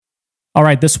All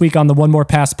right, this week on the One More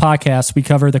Pass podcast, we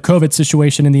cover the COVID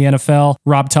situation in the NFL.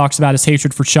 Rob talks about his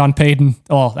hatred for Sean Payton.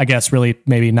 Well, I guess really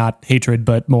maybe not hatred,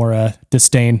 but more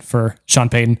disdain for Sean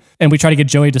Payton. And we try to get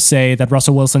Joey to say that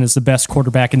Russell Wilson is the best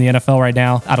quarterback in the NFL right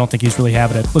now. I don't think he's really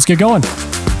having it. Let's get going.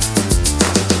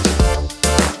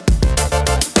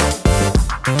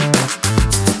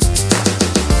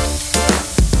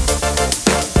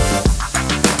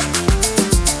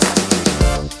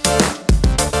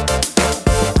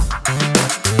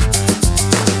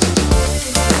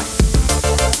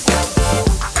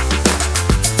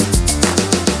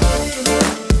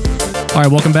 All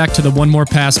right, welcome back to the One More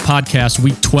Pass podcast,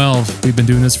 week 12. We've been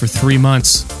doing this for 3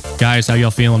 months. Guys, how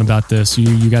y'all feeling about this?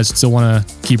 You guys still want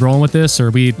to keep rolling with this, or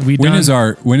we done?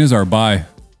 When is our bye?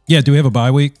 Yeah, do we have a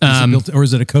bye week? Or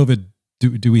is it a COVID?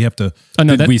 Do we have to?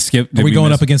 Did we skip? Are we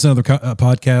going up against another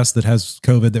podcast that has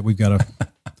COVID that we've got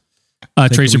to?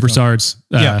 Tracy Broussard's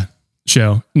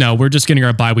show. No, we're just getting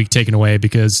our bye week taken away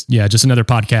because, just another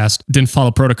podcast. Didn't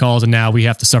follow protocols, and now we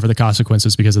have to suffer the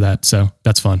consequences because of that. So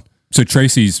that's fun. So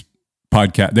Tracy's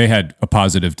podcast, they had a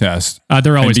positive test.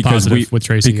 They're always positive with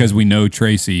Tracy. Because we know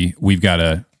Tracy, we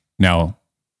lost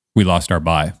our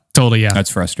bye. Totally, yeah. That's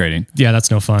frustrating. Yeah,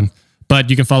 that's no fun. But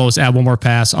you can follow us at One More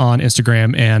Pass on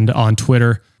Instagram and on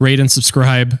Twitter. Rate and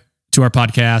subscribe to our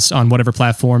podcast on whatever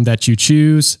platform that you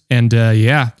choose. And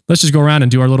let's just go around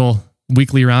and do our little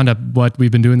weekly roundup, what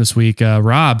we've been doing this week.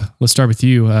 Rob, let's start with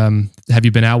you. Have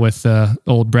you been out with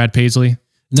old Brad Paisley?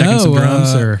 Taking some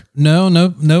drums?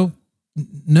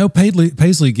 No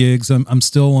Paisley gigs. I'm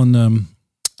still on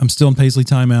in Paisley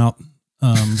timeout.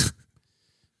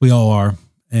 We all are.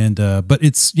 And but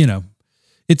it's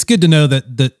good to know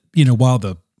that while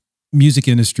the music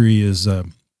industry is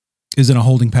in a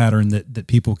holding pattern, that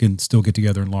people can still get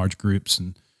together in large groups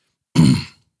and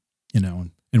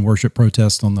and worship,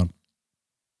 protest on the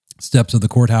steps of the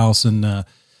courthouse and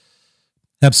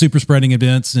have super spreading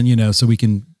events, and so we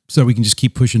can just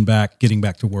keep pushing back, getting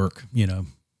back to work,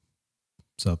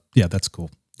 So yeah, that's cool.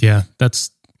 Yeah,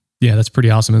 that's pretty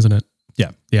awesome, isn't it?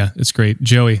 Yeah, it's great.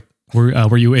 Joey,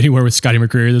 were you anywhere with Scotty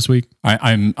McCreery this week?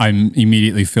 I'm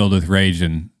immediately filled with rage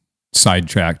and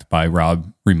sidetracked by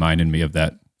Rob reminding me of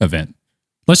that event.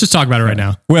 Let's just talk about it right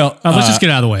now. Well, let's just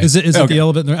get it out of the way. Is it the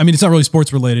elephant? I mean, it's not really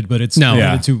sports related, but it's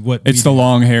related to what it's the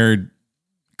long-haired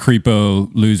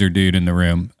creepo loser dude in the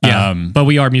room. Yeah, but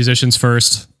we are musicians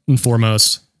first and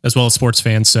foremost, as well as sports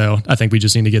fans. So I think we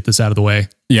just need to get this out of the way.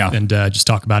 Yeah. And just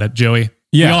talk about it. Joey,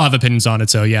 we all have opinions on it.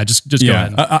 So just go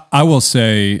ahead. I will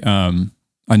say,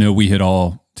 I know we had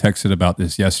all texted about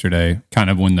this yesterday, kind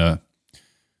of when the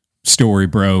story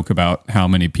broke about how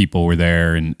many people were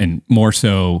there and more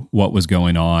so what was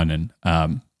going on.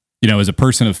 And, as a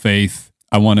person of faith,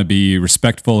 I want to be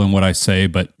respectful in what I say,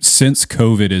 but since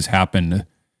COVID has happened,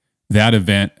 that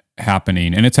event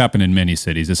happening, and it's happened in many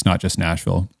cities, it's not just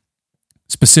Nashville,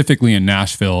 specifically in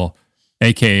Nashville,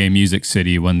 aka Music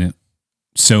City, when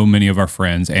so many of our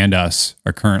friends and us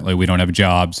are currently, we don't have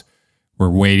jobs. We're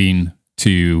waiting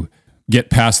to get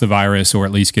past the virus or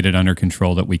at least get it under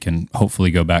control that we can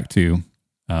hopefully go back to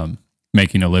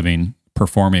making a living,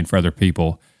 performing for other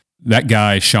people. That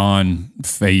guy, Sean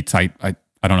Fates, I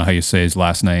don't know how you say his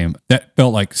last name. That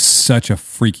felt like such a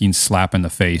freaking slap in the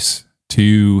face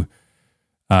to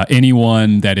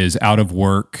anyone that is out of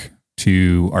work,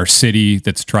 to our city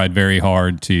that's tried very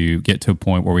hard to get to a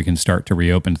point where we can start to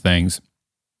reopen things.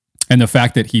 And the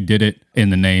fact that he did it in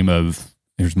the name of,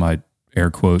 here's my air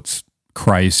quotes,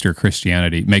 Christ or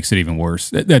Christianity makes it even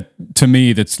worse. That to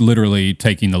me, that's literally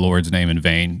taking the Lord's name in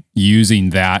vain,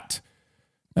 using that,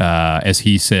 as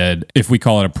he said, if we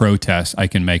call it a protest, I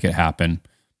can make it happen.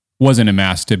 Wasn't a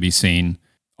mass to be seen.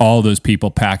 All those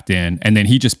people packed in, and then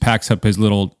he just packs up his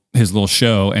little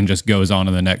show and just goes on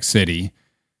to the next city,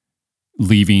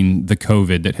 leaving the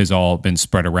COVID that has all been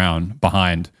spread around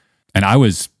behind. And I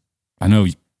know,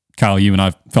 Kyle, you and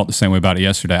I felt the same way about it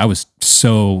yesterday. I was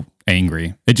so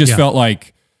angry. It just felt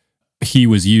like he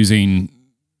was using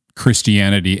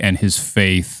Christianity and his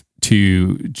faith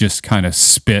to just kind of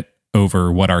spit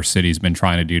over what our city's been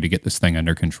trying to do to get this thing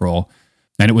under control.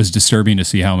 And it was disturbing to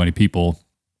see how many people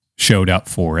showed up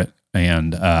for it.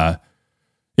 And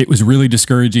it was really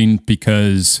discouraging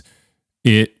because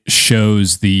it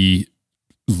shows the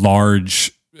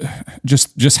large,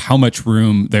 just how much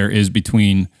room there is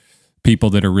between people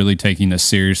that are really taking this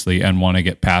seriously and want to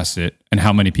get past it, and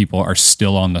how many people are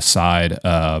still on the side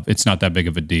of it's not that big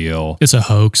of a deal. It's a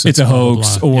hoax. It's a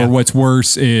hoax. Blah, blah. Or what's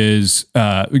worse is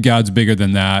God's bigger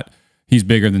than that. He's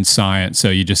bigger than science. So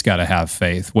you just got to have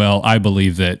faith. Well, I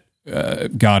believe that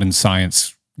God and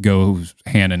science go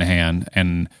hand in hand.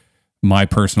 And my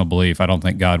personal belief, I don't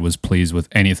think God was pleased with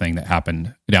anything that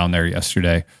happened down there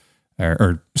yesterday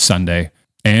or Sunday.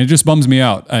 And it just bums me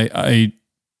out.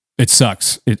 It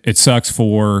sucks. It sucks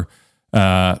for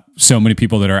so many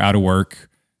people that are out of work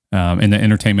in the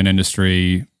entertainment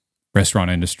industry,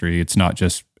 restaurant industry. It's not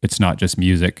just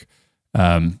music.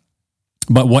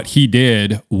 But what he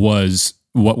did was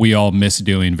what we all miss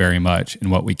doing very much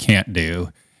and what we can't do.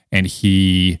 And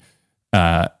he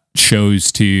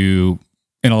chose to,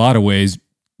 in a lot of ways,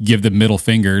 give the middle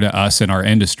finger to us in our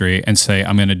industry and say,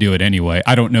 I'm going to do it anyway.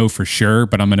 I don't know for sure,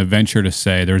 but I'm going to venture to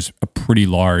say there's a pretty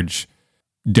large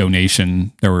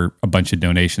donation. There were a bunch of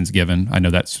donations given. I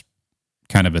know that's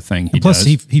kind of a thing he Plus,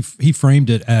 does. he framed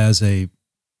it as a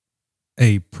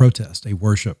protest, a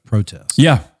worship protest.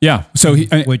 Yeah. So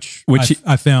which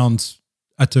I found,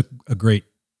 I took a great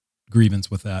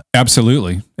grievance with that.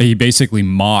 Absolutely. He basically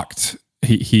mocked,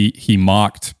 he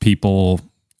mocked people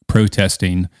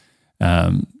protesting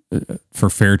for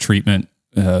fair treatment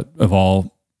of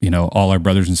all our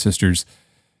brothers and sisters.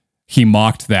 He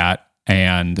mocked that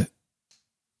and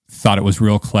thought it was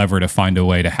real clever to find a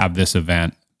way to have this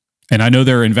event. And I know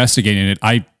they're investigating it.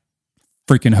 I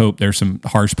freaking hope there's some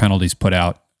harsh penalties put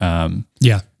out.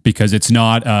 Because it's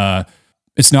not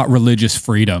religious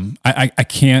freedom. I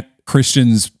can't,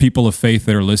 Christians, people of faith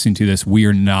that are listening to this, we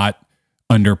are not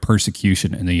under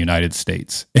persecution in the United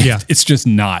States. Yeah. It's just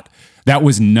not. That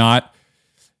was not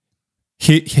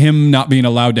him not being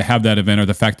allowed to have that event, or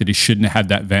the fact that he shouldn't have had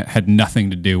that event had nothing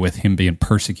to do with him being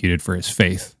persecuted for his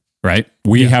faith, right?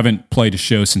 We haven't played a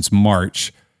show since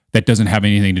March that doesn't have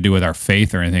anything to do with our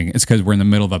faith or anything. It's because we're in the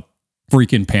middle of a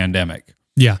freaking pandemic.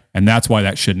 Yeah. And that's why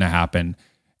that shouldn't have happened.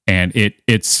 And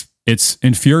it's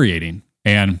infuriating.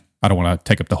 And I don't want to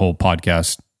take up the whole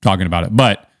podcast talking about it,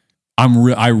 but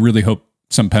I really hope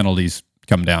some penalties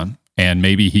come down, and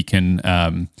maybe he can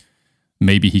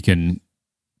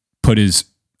put his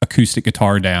acoustic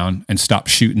guitar down and stop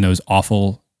shooting those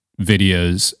awful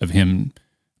videos of him.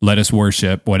 Let us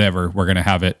worship, whatever. We're going to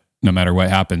have it no matter what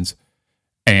happens,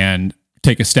 and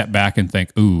take a step back and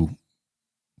think, ooh,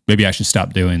 maybe I should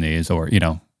stop doing these, or,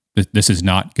 this is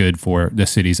not good for the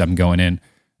cities I'm going in.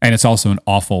 And it's also an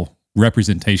awful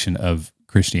representation of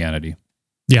Christianity.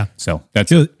 Yeah. So that's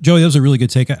Joey, that was a really good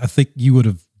take. I think you would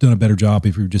have done a better job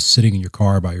if you were just sitting in your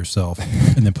car by yourself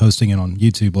and then posting it on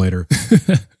YouTube later.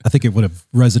 I think it would have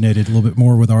resonated a little bit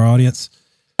more with our audience.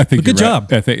 I think good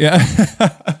job. I think, yeah.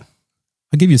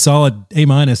 I'll give you a solid A-, B+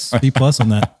 on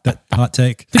that hot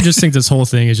take. I just think this whole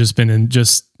thing has just been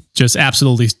just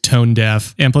absolutely tone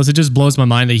deaf. And plus, it just blows my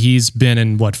mind that he's been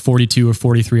in 42 or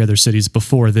 43 other cities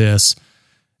before this.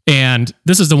 And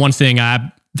this is the one thing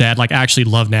that actually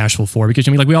love Nashville for, because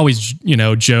we always,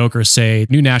 joke or say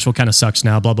new Nashville kind of sucks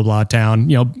now, blah, blah, blah town,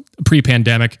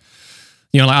 pre-pandemic,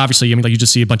 obviously, you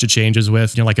just see a bunch of changes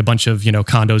with, a bunch of,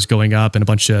 condos going up and a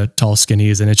bunch of tall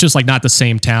skinnies. And it's just not the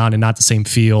same town and not the same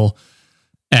feel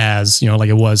as,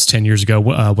 it was 10 years ago,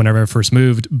 whenever I first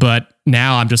moved. But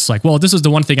now I'm just well, this is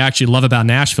the one thing I actually love about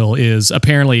Nashville is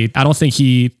apparently, I don't think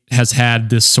he has had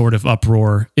this sort of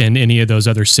uproar in any of those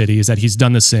other cities that he's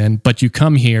done this in, but you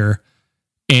come here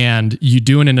and you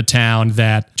do it in a town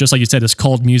that, just like you said, is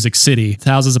called Music City,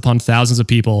 thousands upon thousands of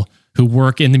people who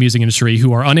work in the music industry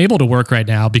who are unable to work right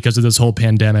now because of this whole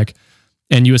pandemic.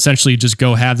 And you essentially just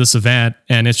go have this event,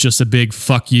 and it's just a big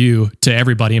fuck you to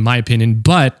everybody, in my opinion.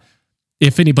 But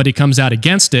if anybody comes out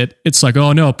against it, it's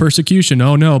oh no, persecution.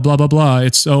 Oh no, blah, blah, blah.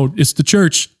 It's the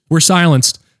church. We're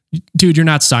silenced. Dude, you're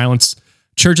not silenced.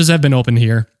 Churches have been open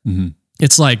here. Mm-hmm.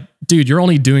 It's dude, you're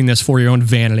only doing this for your own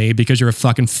vanity because you're a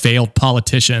fucking failed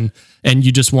politician and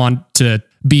you just want to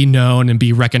be known and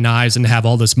be recognized and have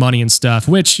all this money and stuff,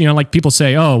 which, people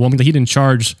say, oh, well, he didn't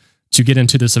charge to get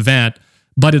into this event.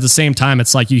 But at the same time,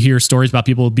 it's you hear stories about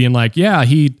people being yeah,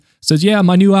 he says, yeah,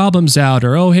 my new album's out,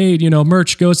 or, oh, hey,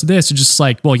 merch goes to this. It's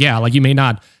just well, yeah, you may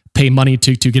not pay money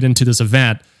to get into this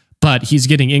event, but he's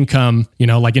getting income,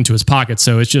 into his pocket.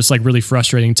 So it's just really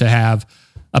frustrating to have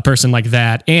a person like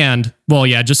that. And well,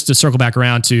 yeah, just to circle back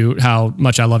around to how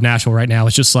much I love Nashville right now.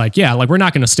 It's just yeah, we're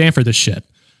not going to stand for this shit.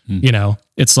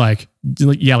 It's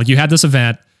yeah, you had this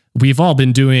event. We've all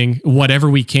been doing whatever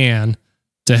we can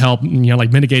to help,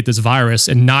 mitigate this virus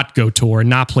and not go tour and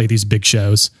not play these big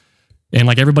shows. And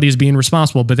everybody's being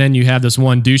responsible. But then you have this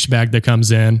one douchebag that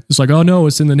comes in. It's oh no,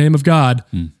 it's in the name of God.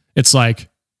 It's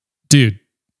dude,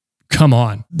 come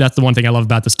on. That's the one thing I love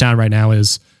about this town right now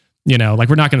is, we're not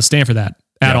going to stand for that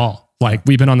at all.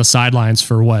 We've been on the sidelines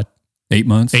for what? 8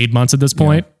 months? 8 months at this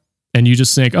point. Yeah. And you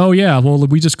just think, oh yeah, well,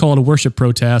 we just call it a worship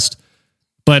protest.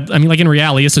 But in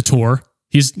reality, it's a tour.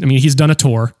 He's done a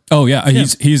tour. Oh yeah.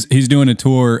 He's doing a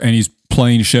tour and he's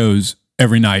playing shows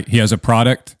every night. He has a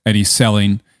product and he's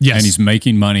selling Yes. and he's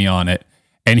making money on it,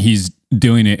 and he's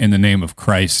doing it in the name of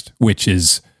Christ, which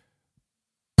is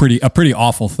a pretty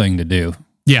awful thing to do,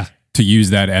 Yeah. to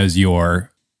use that as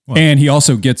your, and he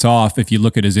also gets off, if you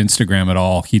look at his Instagram at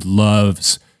all, he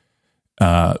loves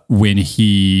when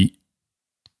his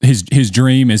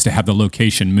dream is to have the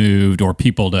location moved or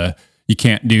people to, you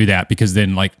can't do that because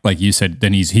then like you said,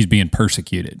 then he's being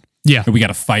persecuted. Yeah. We got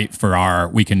to fight for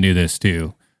we can do this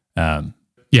too.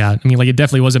 Yeah. I mean, like it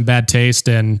definitely wasn't bad taste.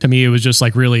 And to me, it was just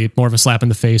like really more of a slap in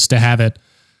the face to have it,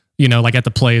 you know, like at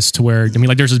the place to where, I mean,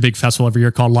 like there's this big festival every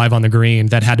year called Live on the Green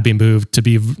that had to be moved to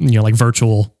be, you know, like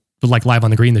virtual, but like Live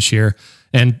on the Green this year.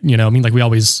 And, you know, I mean, like we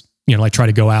always, you know, like try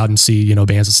to go out and see, you know,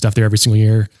 bands and stuff there every single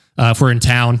year. If we're in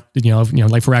town, you know,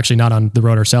 like if we're actually not on the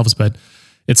road ourselves, but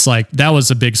it's like, that was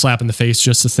a big slap in the face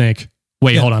just to think,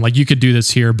 wait, hold on, like you could do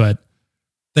this here, but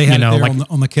they had you know, it there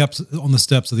like, on the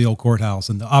steps of the old courthouse,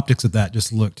 and the optics of that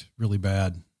just looked really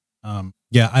bad.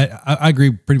 Yeah, I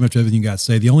agree pretty much with everything you guys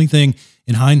say. The only thing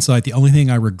in hindsight, the only thing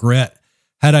I regret,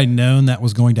 had I known that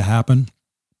was going to happen,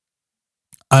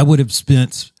 I would have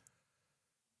spent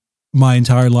my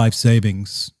entire life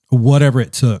savings, whatever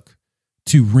it took,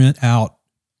 to rent out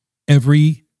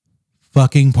every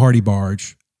fucking party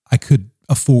barge I could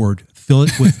afford, fill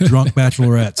it with drunk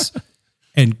bachelorettes,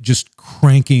 and just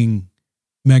cranking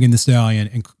Megan Thee Stallion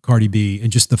and Cardi B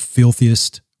and just the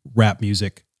filthiest rap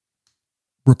music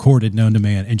recorded known to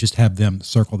man, and just have them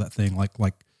circle that thing like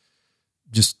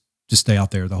just stay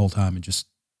out there the whole time, and just,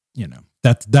 you know,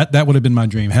 that would have been my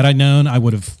dream. Had I known, I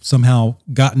would have somehow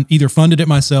either funded it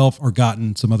myself or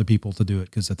gotten some other people to do it,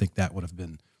 because I think that would have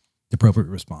been the appropriate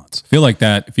response. I feel like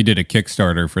that if you did a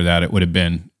Kickstarter for that, it would have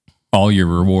been all your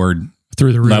reward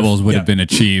through the roof. levels would have been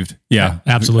achieved. Yeah,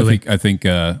 absolutely. I think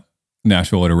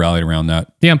Nashville would have rallied around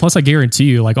that. Yeah. And plus I guarantee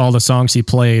you, like all the songs he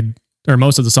played, or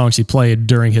most of the songs he played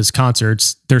during his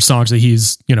concerts, they're songs that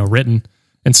he's, you know, written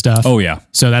and stuff. Oh yeah.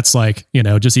 So that's like, you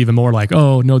know, just even more like,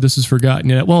 oh no, this is forgotten.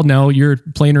 You know, well, no, you're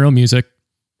playing your own music.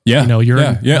 Yeah. You know, you're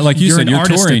like you said, an you're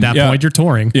artist touring. at that point. You're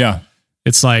touring. Yeah.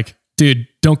 It's like, dude,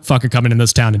 don't fucking come in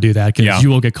this town and do that, because you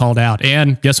will get called out.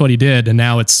 And guess what he did? And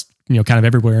now it's, you know, kind of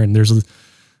everywhere. And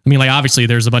I mean, like, obviously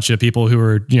there's a bunch of people who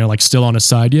are, you know, like still on his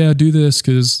side. Yeah, do this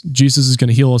because Jesus is going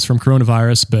to heal us from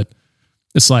coronavirus. But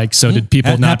it's like, so did people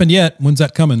Hasn't not happened yet? When's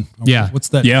that coming? Yeah. What's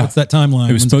that? Yeah. What's that timeline?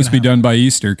 It was supposed to be done by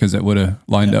Easter because it would have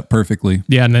lined up perfectly.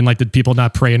 Yeah. And then like, did people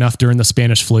not pray enough during the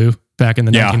Spanish flu back in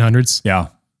the 1900s? Yeah.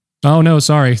 Oh no,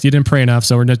 sorry. You didn't pray enough.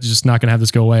 So we're just not going to have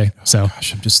this go away. So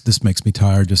Gosh, this makes me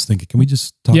tired just thinking, can we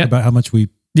just talk about how much we,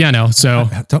 no. So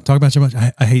talk about how much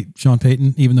I hate Sean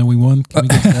Payton, even though we won. Can we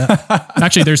get to that?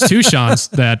 actually there's two Seans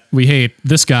that we hate,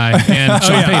 this guy and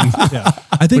Sean Payton. Yeah.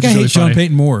 I think Which I is hate really Sean funny.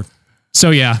 Payton more.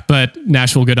 So yeah, but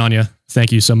Nashville, good on you.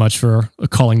 Thank you so much for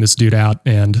calling this dude out,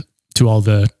 and to all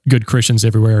the good Christians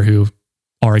everywhere who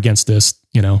are against this,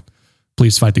 you know,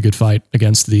 please fight the good fight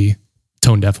against the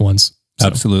tone deaf ones. So,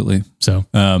 Absolutely. So,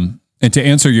 and to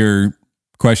answer your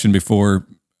question before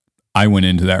I went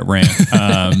into that rant,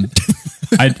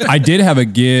 I did have a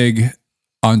gig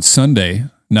on Sunday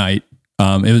night.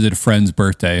 It was at a friend's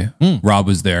birthday. Rob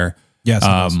was there. Yes.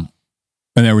 And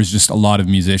there was just a lot of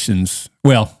musicians.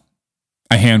 Well,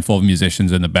 a handful of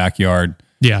musicians in the backyard.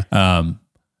 yeah.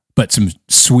 But some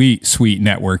sweet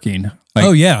networking. Like,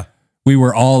 oh yeah. we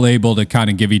were all able to kind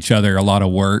of give each other a lot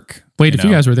of work. Wait, if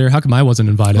you guys were there, how come I wasn't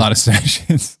invited? a lot of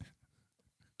sessions.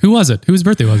 Who was it? Whose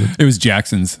birthday was it? It was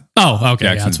Jackson's. Oh, okay.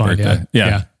 Jackson's Yeah, that's fine. birthday. Yeah.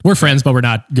 Yeah. We're friends, but we're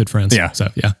not good friends. Yeah. So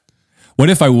yeah. What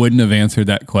if I wouldn't have answered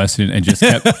that question and just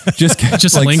kept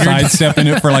Just like lingered? sidestepping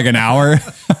it for like an hour?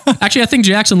 Actually, I think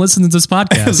Jackson listens to this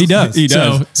podcast. He does. He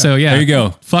does. So yeah. There you go.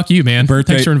 Fuck you, man.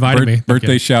 Thanks for inviting me. Birthday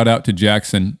Okay. shout out to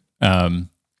Jackson.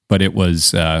 But it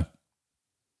was,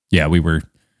 we were,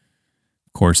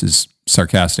 of course, as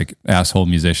sarcastic asshole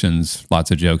musicians, lots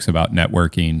of jokes about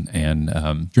networking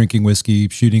and, Drinking whiskey,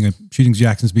 shooting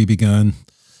Jackson's BB gun.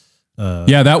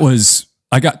 that was,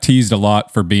 I got teased a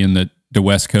lot for being the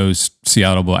West Coast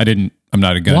Seattle boy. I'm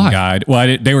not a gun Why? guy.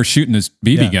 Well, they were shooting this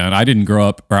BB Yeah. gun. I didn't grow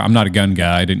up, or I'm not a gun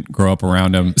guy. I didn't grow up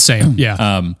around them. Same.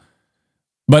 Yeah.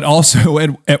 But also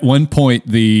at one point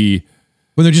Where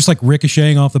they're just like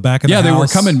ricocheting off the back of the house. they were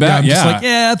coming back. I'm Yeah, just like, I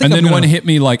think and I'm then one gonna- hit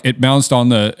me, like it bounced on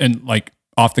like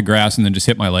off the grass and then just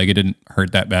hit my leg. It didn't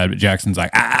hurt that bad, but Jackson's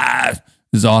like,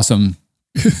 this is awesome.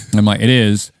 I'm like, it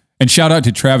is. And shout out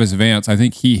to Travis Vance. I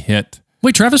think he hit.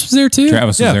 Wait, Travis was there too?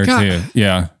 Travis was there God. too.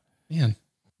 Yeah. Man.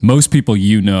 Most people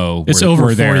It's were, over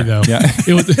were 40 there. though. Yeah.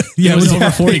 It was, it was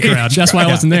over 40 crowd. That's why I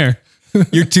wasn't there.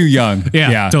 You're too young.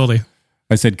 Yeah, totally.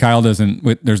 I said Kyle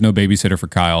doesn't. There's no babysitter for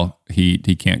Kyle. He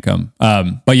can't come.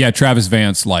 But yeah, Travis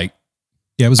Vance like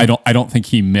Yeah, it was. I don't think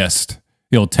he missed.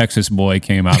 The old Texas boy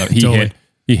came out. Totally.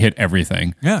 He hit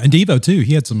everything. Yeah, and Devo too.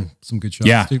 He had some good shots.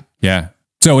 Yeah, too. yeah.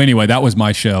 So anyway, that was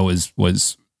my show.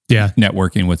 Was Yeah.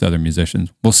 networking with other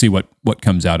musicians. We'll see what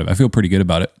comes out of it. I feel pretty good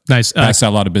about it. Nice. Passed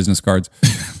out a lot of business cards.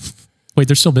 Wait,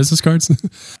 there's still business cards?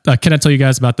 Can I tell you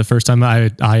guys about the first time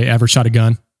I ever shot a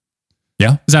gun?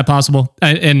 Yeah. Is that possible?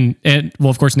 And well,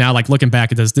 of course, now like looking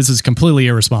back at this is completely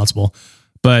irresponsible.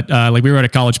 But like we were at a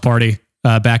college party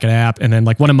back at App, and then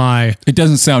like one of my It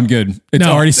doesn't sound good. It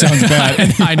already sounds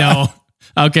bad. I know.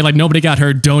 Okay, like nobody got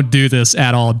hurt. Don't do this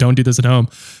at all. Don't do this at home.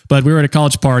 But we were at a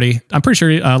college party. I'm pretty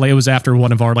sure like it was after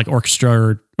one of our like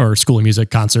orchestra or school of music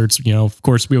concerts. You know, of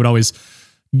course, we would always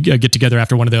get together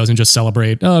after one of those and just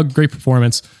celebrate. Oh, great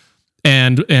performance.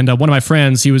 And one of my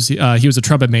friends, he was a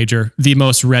trumpet major, the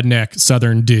most redneck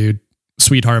Southern dude,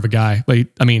 sweetheart of a guy. Like,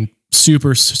 I mean,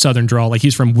 super Southern drawl. Like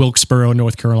he's from Wilkesboro,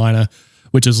 North Carolina,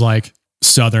 which is like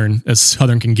Southern as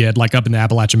Southern can get, like up in the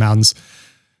Appalachian Mountains.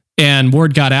 And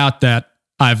word got out that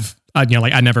I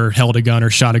never held a gun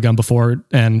or shot a gun before,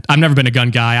 and I've never been a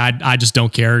gun guy. I just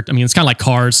don't care. I mean, it's kind of like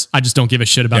cars. I just don't give a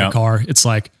shit about a car. It's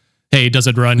like, hey, does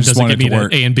it run? Does it get me to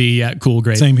A and B? Yeah, cool,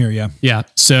 great. Same here. Yeah. Yeah.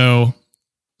 So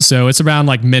it's around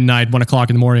like midnight, 1 o'clock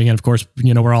in the morning. And of course,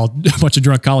 you know, we're all a bunch of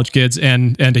drunk college kids.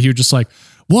 And he was just like,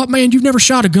 what, man, you've never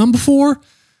shot a gun before?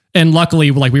 And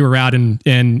luckily, like we were out in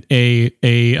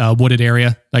a wooded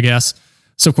area, I guess.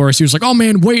 So of course he was like, oh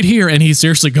man, wait here. And he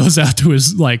seriously goes out to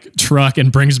his like truck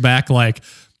and brings back like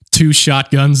 2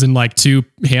 shotguns and like 2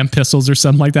 hand pistols or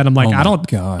something like that. I'm like, I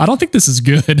don't think this is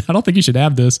good. I don't think you should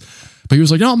have this. But he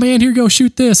was like, oh man, here, go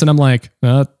shoot this. And I'm like,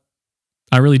 I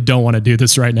really don't want to do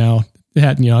this right now. It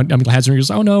had, you know, I mean, he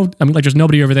goes, oh no, I mean, like there's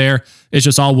nobody over there. It's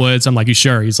just all woods. I'm like, you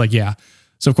sure? He's like, yeah.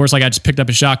 So of course, like I just picked up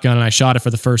a shotgun and I shot it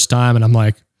for the first time. And I'm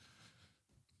like,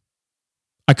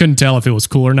 I couldn't tell if it was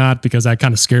cool or not because I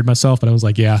kind of scared myself, but I was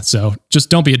like, yeah. So just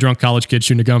don't be a drunk college kid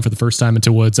shooting a gun for the first time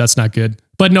into woods. That's not good.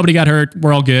 But nobody got hurt.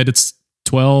 We're all good. It's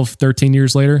 12, 13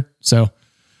 years later. So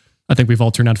I think we've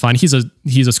all turned out fine. He's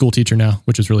a school teacher now,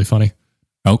 which is really funny.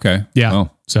 Okay. Yeah.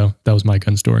 Well. So that was my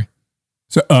gun story.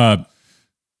 So, I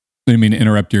didn't mean to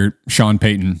interrupt your Sean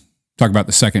Payton. Talk about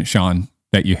the second Sean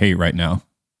that you hate right now.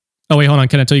 Oh, wait, hold on.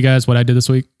 Can I tell you guys what I did this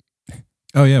week?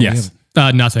 Oh yeah. Yes.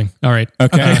 Nothing. All right.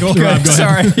 Okay. Cool. Good.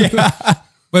 Sorry. Yeah.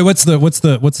 Wait, what's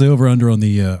the over under on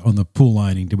the pool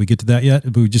lining? Did we get to that yet? Are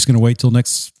we just going to wait till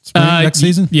next spring, next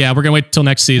season? Yeah, we're going to wait till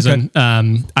next season.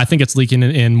 Okay. I think it's leaking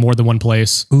in more than one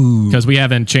place because we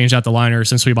haven't changed out the liner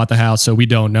since we bought the house, so we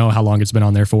don't know how long it's been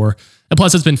on there for. And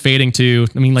plus, it's been fading too.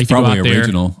 I mean, like if you go out there,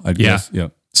 original, I'd guess. Yeah.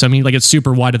 So I mean, like it's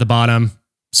super wide at the bottom.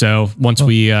 So once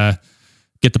we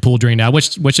get the pool drained out,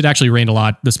 which it actually rained a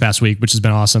lot this past week, which has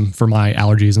been awesome for my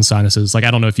allergies and sinuses. Like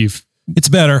I don't know if you've. It's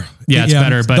better. Yeah, it's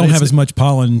better, but don't have as much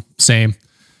pollen. Same.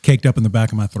 Caked up in the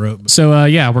back of my throat. So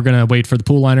yeah, we're gonna wait for the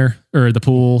pool liner or the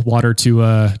pool water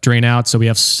to drain out. So we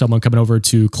have someone coming over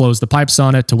to close the pipes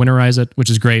on it to winterize it,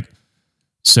 which is great.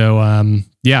 So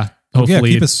yeah,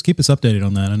 hopefully keep us updated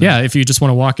on that. Yeah, if you just want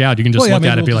to walk out, you can just look at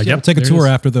it and be like, yep, take a tour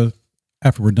after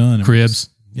we're done. Cribs.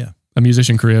 Yeah, a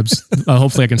musician cribs.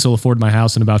 Hopefully, I can still afford my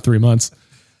house in about 3 months.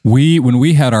 When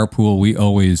we had our pool, we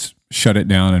always shut it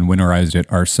down and winterized it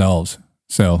ourselves.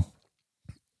 So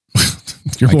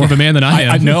you're more of a man than I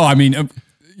am. I know. I mean,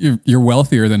 you're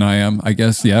wealthier than I am, I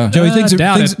guess. Yeah. Joey,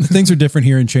 things are different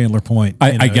here in Chandler Point.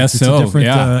 I guess so. It's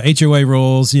different HOA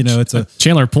rules. You know, it's a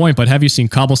Chandler Point. But have you seen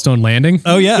Cobblestone Landing?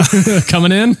 Oh yeah,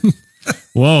 coming in.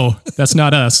 Whoa, that's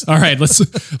not us. All right,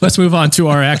 let's move on to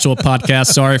our actual podcast.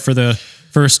 Sorry for the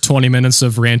first 20 minutes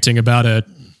of ranting about a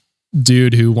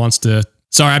dude who wants to.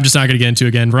 Sorry, I'm just not going to get into it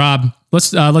again. Rob,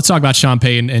 let's talk about Sean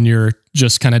Payton and your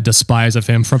just kind of despise of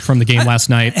him from the game last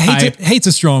night. Hate's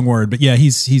a strong word, but yeah,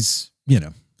 he's you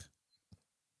know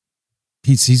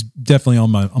he's definitely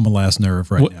on my last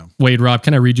nerve right now. Wait, Rob,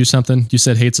 can I read you something? You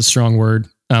said hate's a strong word.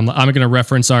 I'm going to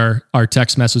reference our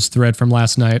text message thread from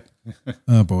last night.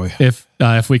 Oh boy,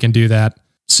 if we can do that.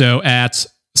 So at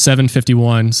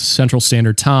 7:51 Central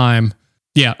Standard Time.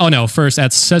 Yeah. Oh no. First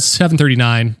at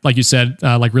 7:39, like you said,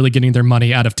 like really getting their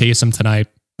money out of Taysom tonight.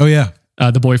 Oh yeah,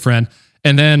 the boyfriend.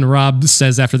 And then Rob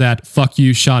says after that, "Fuck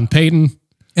you, Sean Payton,"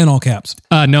 in all caps.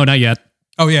 No, not yet.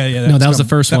 Oh yeah. No, that was the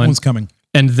first one. That one's coming.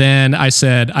 And then I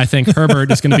said, I think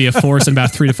Herbert is going to be a force in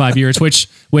about 3 to 5 years, which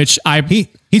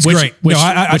he's great. Which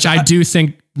I do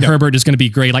think Herbert is going to be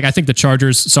great. Like I think the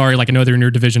Chargers. Sorry, like I know they're in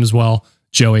your division as well,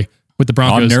 Joey, with the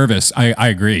Broncos. I'm nervous. I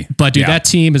agree. But dude, that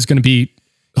team is going to be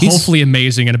hopefully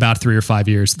amazing in about 3 or 5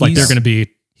 years. Like they're going to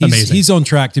be amazing. He's on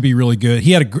track to be really good.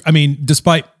 He had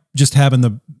despite just having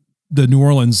the New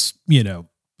Orleans,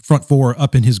 front four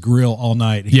up in his grill all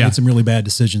night. He made some really bad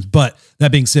decisions. But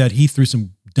that being said, he threw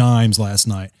some dimes last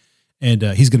night, and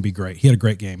he's going to be great. He had a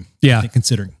great game. Yeah. I think,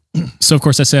 considering. So, of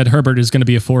course, I said Herbert is going to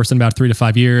be a force in about 3 to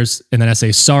 5 years. And then I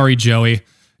say, sorry, Joey.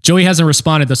 Joey hasn't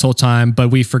responded this whole time, but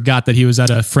we forgot that he was at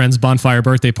a friend's bonfire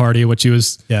birthday party, which he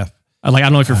was. Yeah. Like, I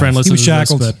don't know if your friend listens to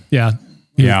shackled. this, but yeah.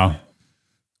 Yeah.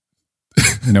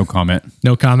 No comment.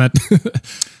 No comment.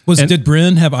 Did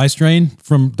Bryn have eye strain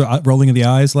from the rolling of the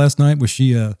eyes last night? Was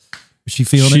she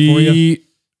feeling it for you?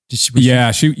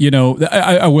 She, you know,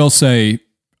 I will say,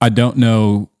 I don't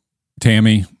know,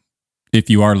 Tammy, if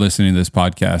you are listening to this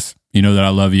podcast, you know that I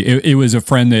love you. It was a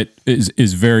friend that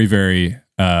is very, very,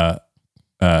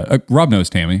 Rob knows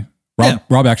Tammy.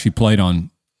 Rob actually played on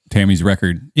Tammy's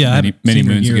record many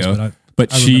moons ago.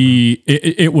 But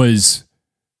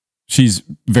she's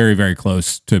very, very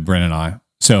close to Brent and I.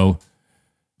 So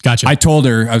gotcha. I told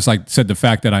her, said the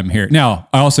fact that I'm here. Now,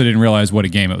 I also didn't realize what a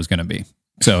game it was going to be.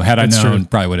 So had I known,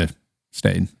 probably would have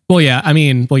stayed. Well, yeah. I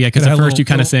mean, because at first you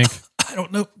kind of think, I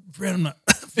don't know, Brent, I'm not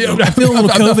feeling a little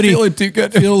COVID-y. I'm not feeling too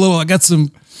good. I got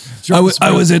some. I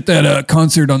was at that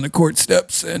concert on the court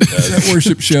steps and that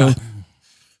worship show.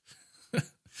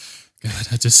 God,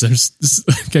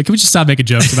 okay, can we just stop making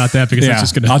jokes about that? Because that's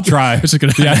just going to... I'll try. It's just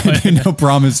going to no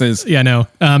promises. Yeah, no.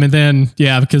 And then,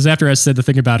 because after I said the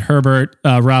thing about Herbert,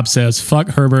 Rob says, fuck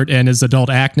Herbert and his adult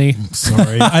acne.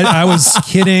 Sorry. I was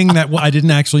kidding. I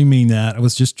didn't actually mean that. I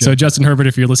was just joking. So Justin Herbert,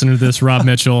 if you're listening to this, Rob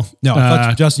Mitchell. No, I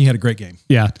thought, Justin, you had a great game.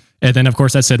 Yeah. And then, of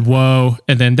course, I said, whoa.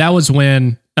 And then that was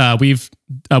when like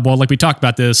we talked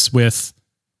about this with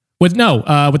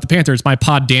the Panthers, my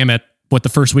pod, damn it, the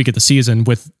first week of the season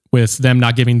with them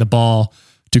not giving the ball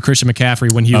to Christian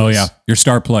McCaffrey when he was... your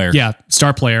star player. Yeah,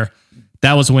 star player.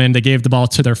 That was when they gave the ball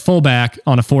to their fullback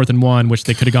on a 4th and 1, which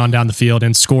they could have gone down the field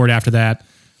and scored after that.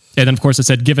 And then, of course, it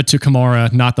said, give it to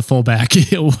Kamara, not the fullback.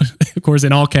 Of course,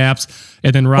 in all caps.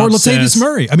 And then Rob Latavius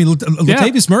Murray. I mean,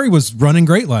 Latavius Murray was running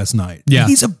great last night. Yeah.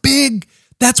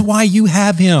 That's why you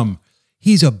have him.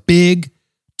 He's a big,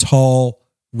 tall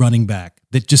running back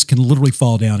that just can literally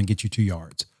fall down and get you 2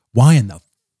 yards. Why in the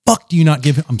fuck do you not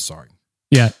give him? I'm sorry.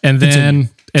 Yeah. And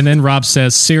then Rob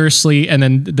says, seriously. And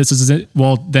then this is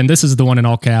the one in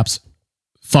all caps.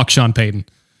 Fuck Sean Payton.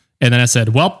 And then I said,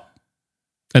 well,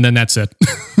 and then that's it.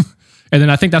 And then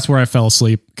I think that's where I fell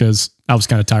asleep because I was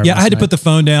kind of tired. Yeah. I had to put the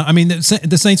phone down. I mean,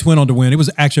 the Saints went on to win. It was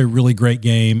actually a really great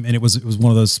game. And it was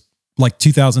one of those like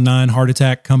 2009 heart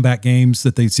attack comeback games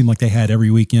that they seemed like they had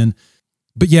every weekend.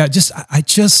 But yeah,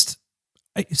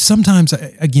 sometimes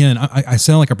I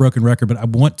sound like a broken record, but I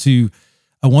want to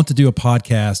do a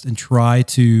podcast and try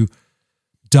to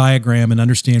diagram and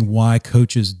understand why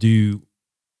coaches do.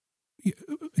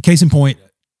 Case in point,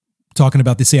 talking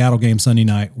about the Seattle game Sunday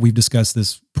night, we've discussed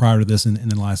this prior to this and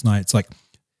then last night. It's like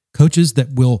coaches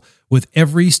that will, with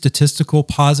every statistical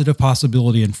positive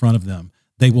possibility in front of them,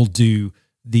 they will do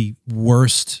the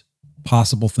worst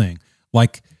possible thing.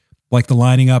 Like the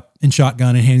lining up in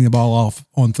shotgun and handing the ball off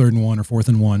on 3rd and 1 or 4th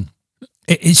and 1.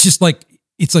 It's just like,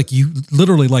 it's like you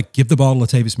literally give the ball to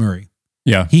Latavius Murray.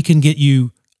 Yeah. He can get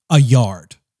you a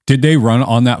yard. Did they run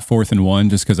on that 4th and 1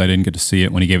 just because I didn't get to see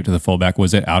it when he gave it to the fullback?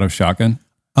 Was it out of shotgun?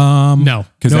 No.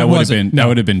 Because that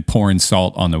would have been pouring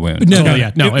salt on the wound. No,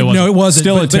 it wasn't.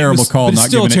 Still a terrible call, not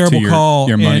giving it to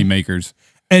your money makers.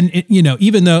 And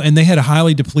even though they had a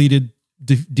highly depleted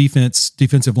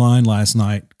defensive line last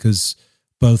night because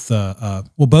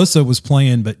Bosa was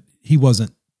playing, but he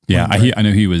wasn't. Yeah, I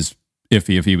knew he was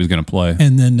iffy if he was going to play.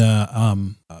 And then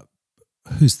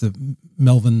who's the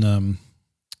Melvin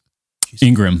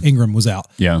Ingram? Ingram was out.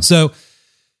 Yeah. So,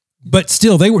 but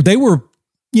still, they were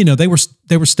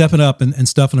stepping up and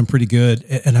stuffing them pretty good.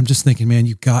 And I'm just thinking, man,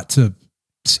 you got to.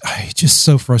 It's just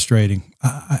so frustrating.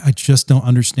 I just don't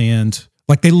understand.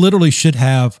 Like they literally should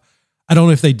have. I don't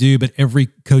know if they do, but every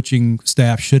coaching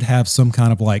staff should have some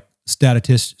kind of like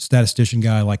statistician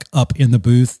guy like up in the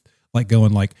booth, like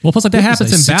going like. Well, plus like that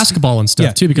happens in basketball and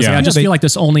stuff too, because I just feel like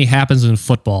this only happens in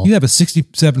football. You have a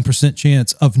 67%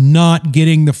 chance of not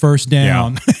getting the first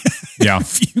down. Yeah.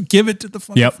 If you give it to the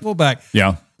fullback.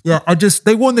 Yeah. Yeah.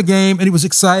 They won the game and it was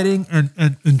exciting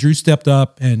and Drew stepped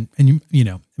up and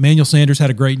Emmanuel Sanders had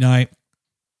a great night.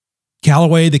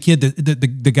 Callaway, the kid,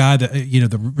 the guy that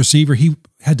the receiver, he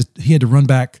had to run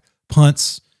back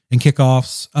punts and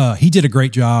kickoffs. He did a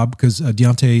great job because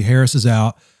Deontay Harris is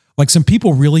out. Like some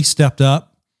people really stepped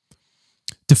up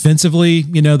defensively.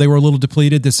 They were a little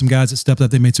depleted. There's some guys that stepped up.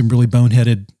 They made some really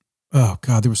boneheaded. Oh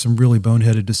God, there were some really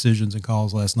boneheaded decisions and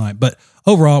calls last night. But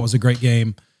overall, it was a great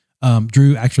game.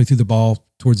 Drew actually threw the ball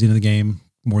towards the end of the game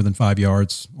more than 5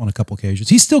 yards on a couple occasions.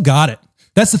 He still got it.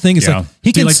 That's the thing. It's like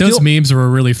he can like still. Those memes were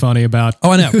really funny about.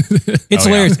 Oh, I know. It's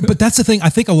hilarious. But that's the thing. I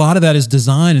think a lot of that is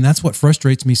design, and that's what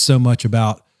frustrates me so much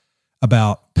about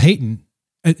Peyton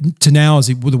to now as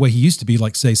the way he used to be,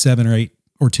 like say 7 or 8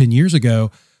 or 10 years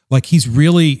ago. Like he's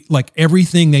really like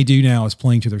everything they do now is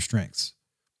playing to their strengths.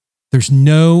 There's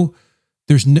no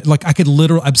like I could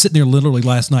literally. I'm sitting there literally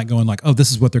last night going like, oh,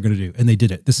 this is what they're going to do, and they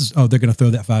did it. This is they're going to throw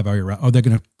that 5-yard route. Oh, they're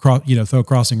going to throw a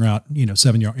crossing route.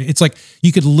 7 yard. It's like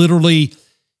you could literally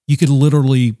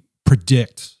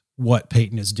predict what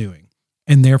Peyton is doing,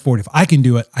 and therefore, if I can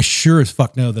do it, I sure as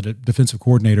fuck know that a defensive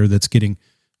coordinator that's getting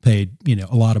paid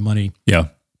a lot of money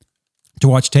to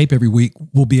watch tape every week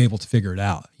will be able to figure it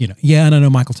out. And I know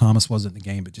Michael Thomas wasn't in the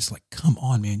game, but just like, come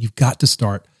on, man, you've got to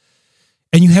start.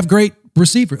 And you have great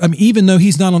receivers. I mean, even though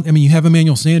he's not on, I mean, you have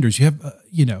Emmanuel Sanders, you have,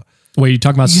 Wait, you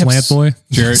talking about Slant Boy?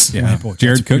 Jared,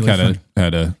 Jared Cook really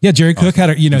had a Jared Cook had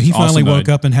a, he finally woke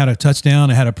up and had a touchdown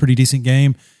and had a pretty decent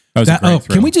game. That was a great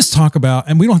throw. Can we just talk about,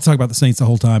 and we don't have to talk about the Saints the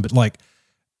whole time, but like,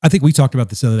 I think we talked about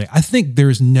this the other day. I think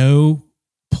there's no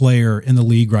player in the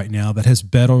league right now that has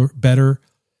better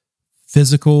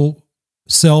physical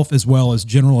self as well as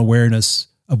general awareness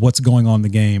of what's going on in the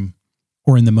game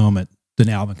or in the moment than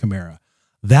Alvin Kamara.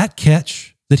 That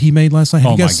catch that he made last night,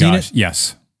 have you guys seen it?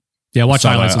 Yes. Yeah, watch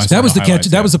highlights. That was the catch.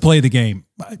 That was the play of the game,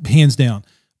 hands down.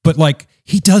 But like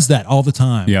he does that all the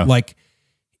time. Yeah. Like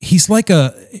he's like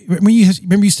remember you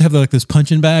used to have like those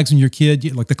punching bags when you're a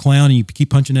kid, like the clown, and you keep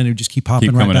punching in and just keep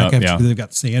popping right back up, after they've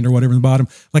got sand or whatever in the bottom.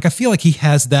 Like I feel like he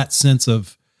has that sense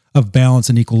of balance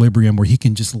and equilibrium where he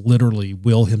can just literally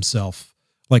will himself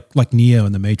like Neo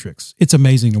in the Matrix. It's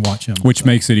amazing to watch him. Which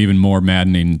makes it even more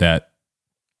maddening that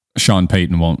Sean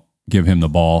Payton won't give him the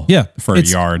ball for a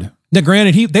yard. Now,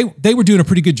 granted, they were doing a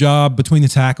pretty good job between the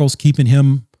tackles, keeping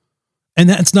him, and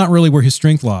that's not really where his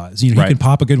strength lies. He can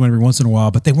pop a good one every once in a while,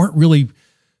 but they weren't really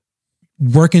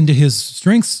working to his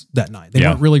strengths that night. They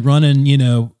weren't really running,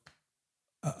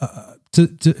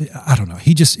 I don't know.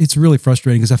 It's really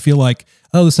frustrating because I feel like,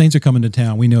 the Saints are coming to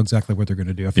town. We know exactly what they're going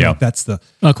to do. I feel like that's the...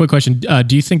 quick question.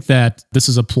 Do you think that this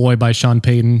is a ploy by Sean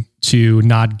Payton to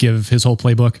not give his whole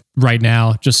playbook right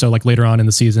now, just so like later on in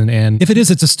the season? And if it is,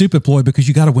 it's a stupid ploy because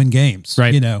you got to win games,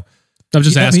 right? I'm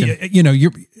just asking.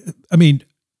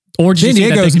 Or San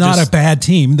Diego is not a bad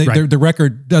team. The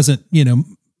record doesn't,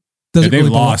 they've really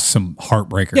lost some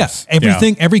heartbreakers.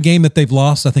 Yeah, every game that they've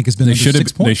lost, I think has been under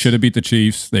 6 points. They should have beat the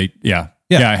Chiefs. It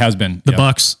has been. The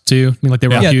Bucks too. I mean, like they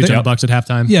were huge on the Bucks at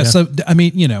halftime. Yeah. So, I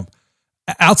mean,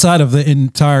 outside of the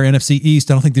entire NFC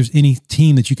East, I don't think there's any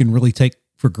team that you can really take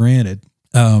for granted.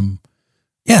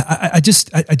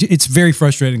 It's very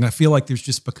frustrating. I feel like there's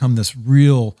just become this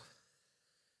real,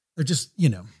 they're just,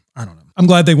 I don't know. I'm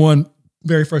glad they won.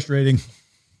 Very frustrating.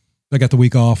 I got the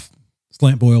week off.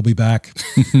 Slant Boy will be back.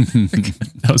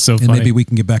 That was so funny. And maybe we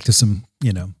can get back to some,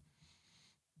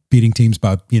 beating teams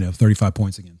by, 35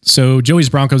 points again. So Joey's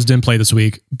Broncos didn't play this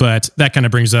week, but that kind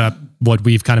of brings up what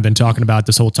we've kind of been talking about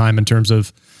this whole time in terms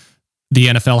of the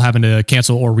NFL having to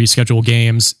cancel or reschedule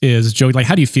games. Is Joey, like,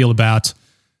 how do you feel about,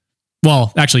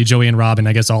 well, actually Joey and Robin,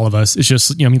 I guess all of us, it's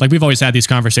just, we've always had these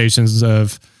conversations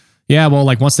of,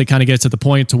 once they kind of get to the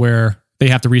point to where they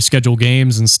have to reschedule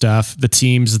games and stuff, the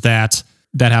teams that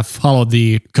have followed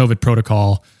the COVID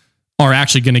protocol are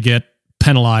actually going to get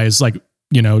penalized, like,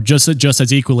 just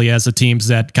as equally as the teams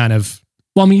that kind of,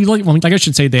 I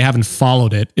should say they haven't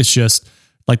followed it. It's just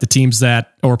like the teams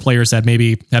that, or players that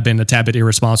maybe have been a tad bit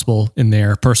irresponsible in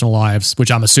their personal lives,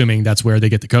 which I'm assuming that's where they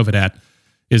get the COVID at,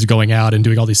 is going out and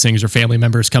doing all these things, or family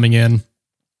members coming in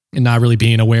and not really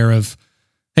being aware of,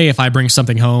 hey, if I bring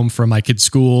something home from my kid's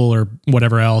school or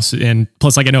whatever else. And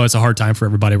plus, like, I know it's a hard time for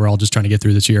everybody. We're all just trying to get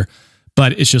through this year,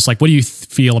 but it's just like, what do you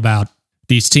feel about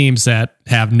these teams that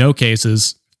have no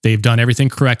cases? They've done everything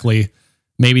correctly.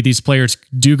 Maybe these players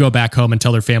do go back home and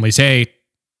tell their families, hey,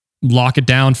 lock it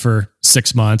down for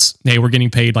 6 months. Hey, we're getting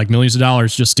paid like millions of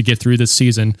dollars just to get through this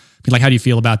season. Like, how do you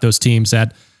feel about those teams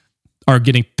that are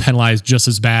getting penalized just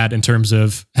as bad in terms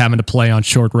of having to play on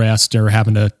short rest or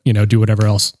having to, do whatever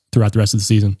else throughout the rest of the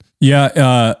season?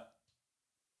 Yeah.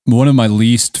 One of my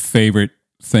least favorite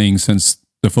things since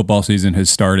the football season has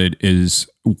started is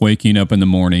waking up in the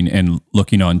morning and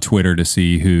looking on Twitter to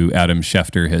see who Adam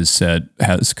Schefter has said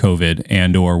has COVID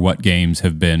and or what games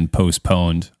have been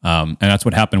postponed. And that's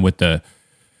what happened with the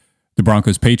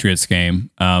Broncos Patriots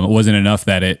game. It wasn't enough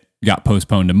that it got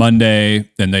postponed to Monday.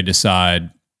 Then they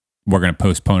decide we're going to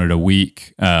postpone it a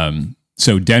week.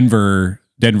 So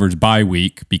Denver's bye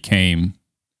week became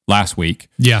last week.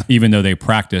 Yeah. Even though they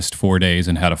practiced 4 days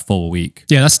and had a full week.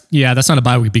 Yeah, that's not a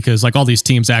bye week because like all these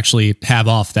teams actually have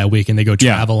off that week and they go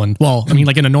travel and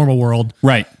like in a normal world,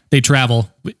 right? They travel.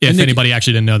 If anybody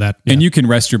actually didn't know that, and you can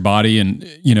rest your body. And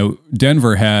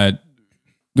Denver had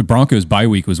the Broncos bye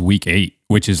week was week 8,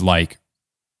 which is like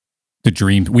the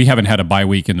dream. We haven't had a bye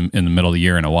week in the middle of the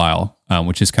year in a while,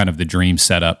 which is kind of the dream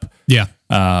setup. Yeah.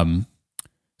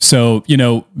 So,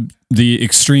 the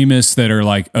extremists that are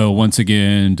like, oh, once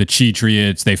again, the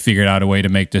Cheatriots, they figured out a way to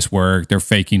make this work. They're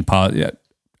faking. I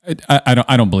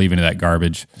don't believe into that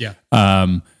garbage. Yeah.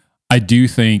 I do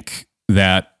think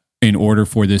that in order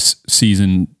for this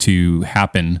season to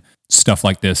happen, stuff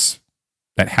like this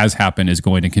that has happened is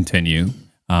going to continue.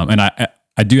 And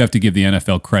I do have to give the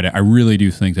NFL credit. I really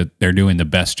do think that they're doing the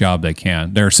best job they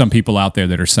can. There are some people out there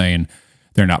that are saying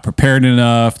they're not prepared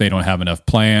enough. They don't have enough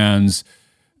plans.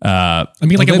 I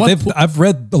mean, like I've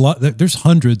read a lot. There's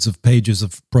hundreds of pages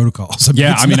of protocols. I've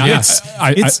gone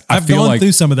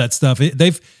through some of that stuff.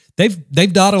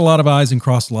 They've dotted a lot of I's and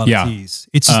crossed a lot of T's.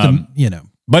 It's just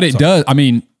but it does. I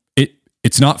mean,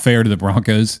 it's not fair to the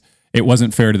Broncos. It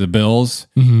wasn't fair to the Bills.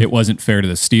 Mm-hmm. It wasn't fair to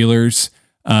the Steelers.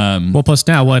 Plus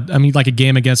now like a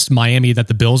game against Miami that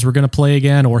the Bills were going to play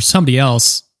again or somebody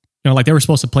else. Like they were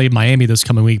supposed to play Miami this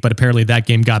coming week, but apparently that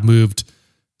game got moved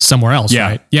somewhere else,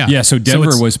 right? Yeah. Yeah. So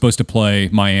Denver was supposed to play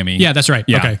Miami. Yeah, that's right.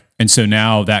 Yeah. Okay. And so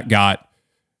now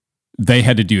they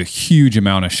had to do a huge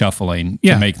amount of shuffling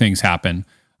to make things happen.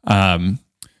 And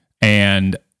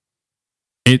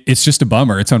it's just a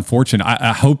bummer. It's unfortunate.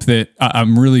 I hope that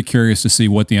I'm really curious to see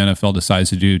what the NFL decides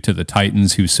to do to the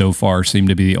Titans, who so far seem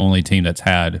to be the only team that's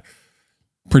had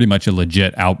pretty much a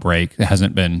legit outbreak. It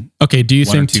hasn't been do you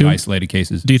think two isolated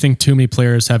cases. Do you think too many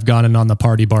players have gone in on the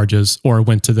party barges or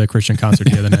went to the Christian concert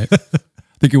the other night? I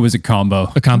think it was a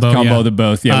combo. Yeah. The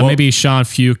both. Yeah. Maybe Sean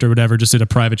Fuked or whatever just did a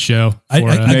private show.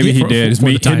 Maybe he did.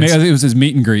 It was his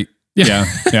meet and greet. Yeah.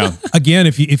 Again,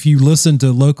 if you listen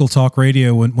to local talk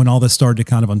radio when all this started to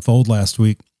kind of unfold last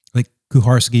week, like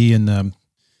Kuharski and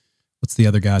what's the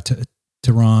other guy,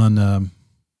 Teron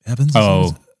Evans?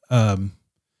 Oh.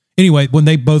 Anyway, when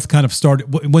they both kind of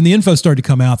when the info started to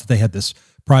come out that they had this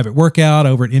private workout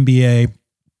over at NBA,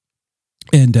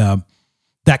 and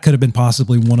that could have been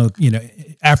possibly one of,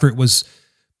 after it was,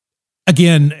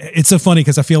 again, it's so funny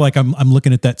because I feel like I'm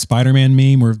looking at that Spider-Man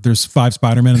meme where there's 5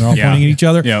 Spider-Men and they're all pointing at each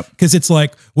other. Yeah. Because it's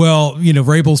like, well,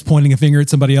 Vrabel's pointing a finger at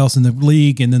somebody else in the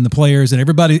league and then the players and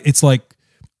everybody. It's like,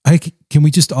 can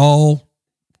we just all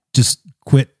just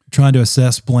quit trying to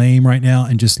assess blame right now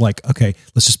and just like, okay,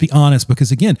 let's just be honest,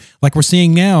 because again, like we're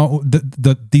seeing now,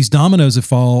 these dominoes have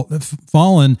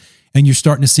fallen, and you're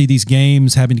starting to see these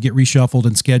games having to get reshuffled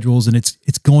and schedules, and it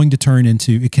can turn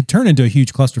into a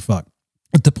huge clusterfuck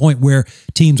at the point where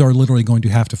teams are literally going to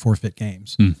have to forfeit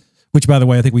games. Which, by the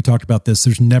way, I think we talked about this.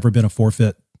 There's never been a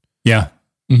forfeit. Yeah,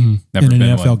 in an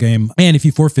NFL game, and if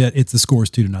you forfeit, the score is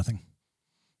 2-0.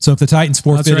 So if the Titans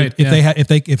forfeit,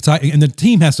 and the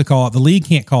team has to call it, the league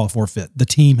can't call a forfeit. The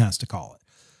team has to call it.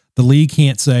 The league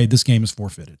can't say this game is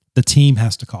forfeited. The team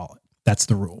has to call it. That's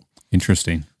the rule.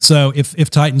 Interesting. So if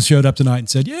Titans showed up tonight and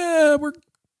said, "Yeah, we're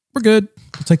good.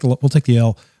 We'll take the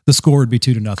L," the score would be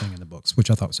 2-0 in the books, which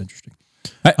I thought was interesting.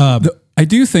 I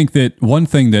do think that one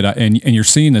thing that and you're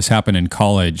seeing this happen in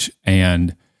college,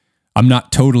 and I'm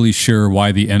not totally sure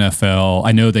why the NFL,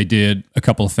 I know they did a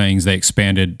couple of things. They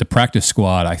expanded the practice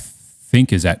squad, I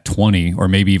think is at 20 or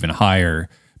maybe even higher,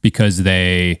 because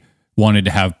they wanted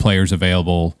to have players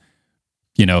available,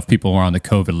 if people were on the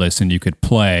COVID list and you could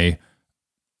play.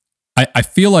 I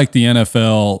feel like the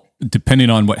NFL, depending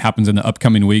on what happens in the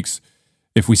upcoming weeks,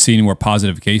 if we see any more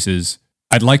positive cases,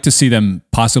 I'd like to see them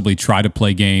possibly try to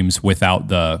play games without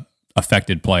the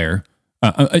affected player.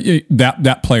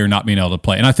 That player not being able to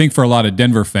play. And I think for a lot of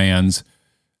Denver fans,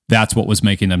 that's what was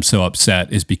making them so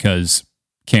upset, is because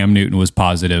Cam Newton was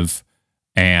positive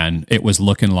and it was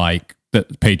looking like the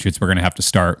Patriots were going to have to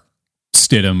start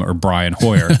Stidham or Brian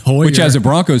Hoyer. Which as a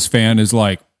Broncos fan is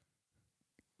like,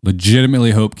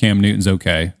 legitimately hope Cam Newton's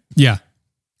okay. Yeah.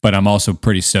 But I'm also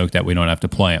pretty stoked that we don't have to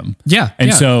play him. Yeah.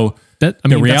 And so the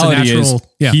reality is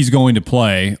yeah. he's going to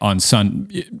play on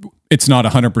Sunday. It's not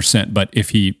 100%, but if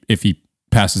he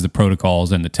passes the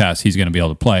protocols and the tests, he's going to be able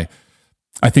to play.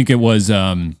 I think it was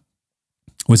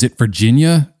it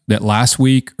Virginia that last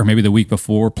week or maybe the week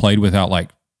before played without like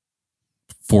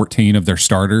 14 of their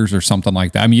starters or something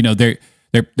like that. I mean,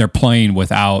 they're playing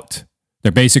without,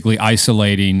 they're basically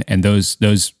isolating, and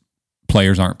those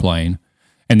players aren't playing,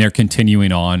 and they're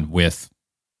continuing on with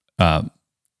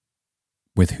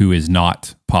who is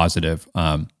not positive.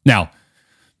 Now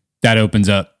that opens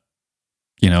up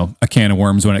a can of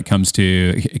worms when it comes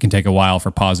to it can take a while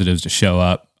for positives to show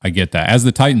up. I get that, as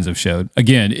the Titans have showed.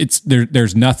 Again,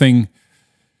 there's nothing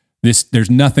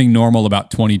normal about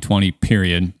 2020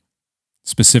 period,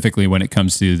 specifically when it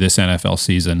comes to this NFL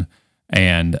season.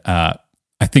 And I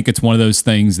think it's one of those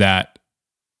things that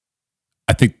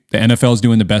I think the NFL is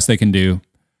doing the best they can do.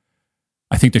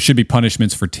 I think there should be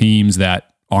punishments for teams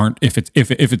that aren't, if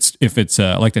it's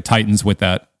like the Titans with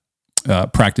that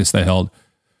practice they held.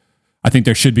 I think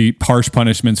there should be harsh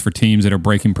punishments for teams that are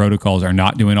breaking protocols, are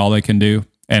not doing all they can do.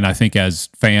 And I think as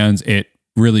fans, it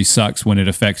really sucks when it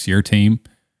affects your team.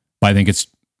 But I think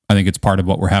it's part of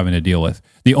what we're having to deal with.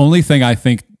 The only thing I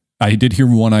think, I did hear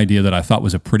one idea that I thought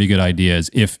was a pretty good idea, is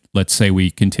if, let's say,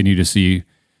 we continue to see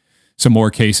some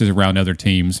more cases around other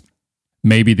teams,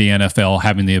 maybe the NFL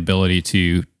having the ability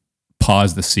to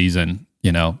pause the season,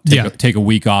 take a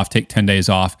week off, take 10 days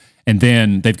off. And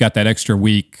then they've got that extra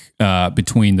week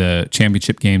between the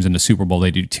championship games and the Super Bowl. They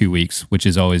do 2 weeks, which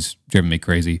has always driven me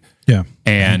crazy. Yeah.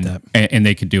 And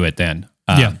they could do it then.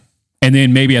 Yeah. And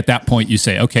then maybe at that point you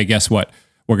say, okay, guess what?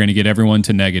 We're going to get everyone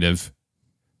to negative.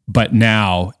 But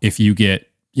now if you get,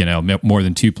 more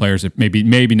than 2 players,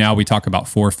 maybe now we talk about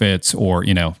forfeits or,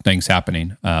 things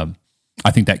happening.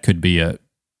 I think that could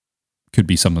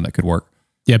be something that could work.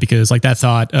 Yeah. Because like that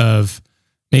thought of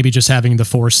maybe just having the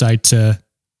foresight to,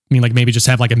 maybe just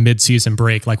have like a mid-season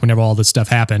break, like whenever all this stuff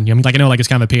happened. I know like it's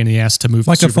kind of a pain in the ass to move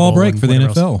like to a fall break for the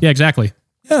NFL. Else. Yeah, exactly.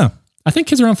 Yeah. I think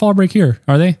kids are on fall break here.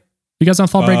 Are they? You guys on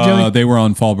fall break, Joey? They were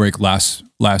on fall break last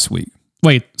week.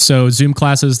 Wait, so Zoom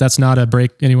classes, that's not a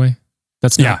break anyway?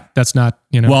 That's not.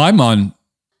 Well,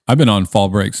 I've been on fall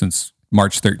break since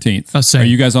March 13th. Oh, are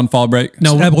you guys on fall break?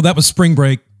 No. Well, that was spring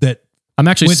break that I'm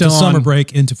actually went still to summer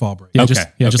break into fall break. Yeah, okay.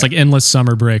 Just like endless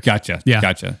summer break. Gotcha. Yeah.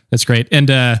 Gotcha. That's great. And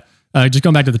just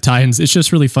going back to the Titans, it's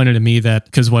just really funny to me that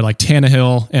because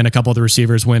Tannehill and a couple of the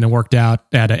receivers went and worked out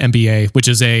at an MBA, which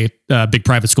is a big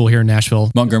private school here in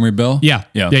Nashville. Montgomery Bell? Yeah.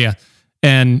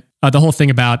 And the whole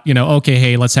thing about, okay,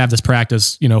 hey, let's have this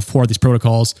practice, for these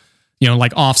protocols,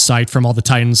 like off-site from all the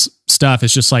Titans stuff.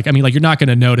 It's just like, you're not going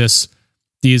to notice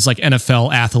these like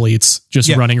NFL athletes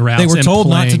just running around. They were told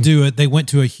playing. not to do it. They went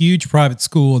to a huge private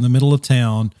school in the middle of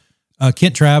town.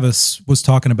 Kent Travis was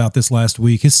talking about this last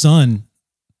week. His son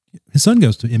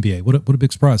goes to NBA. What a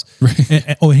big surprise. Right.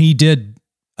 And he did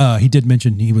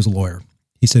mention he was a lawyer.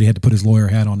 He said he had to put his lawyer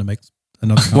hat on to make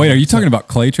another comment. Wait, are you talking about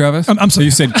Clay Travis? I'm sorry. So you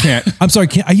said Kent. I'm sorry,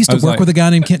 Kent. I used to work with a guy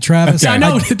named Kent Travis. Okay. I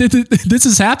know. This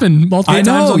has happened multiple times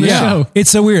on the show. It's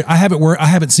so weird. I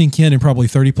haven't seen Kent in probably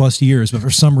 30 plus years, but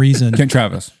for some reason, Kent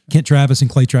Travis and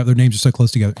Clay Travis, their names are so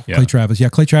close together. Yeah. Clay Travis. Yeah.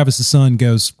 Clay Travis' son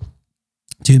goes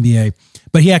to NBA,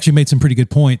 but he actually made some pretty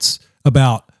good points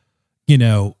about,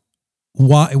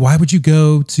 why would you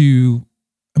go to,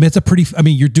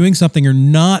 you're doing something you're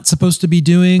not supposed to be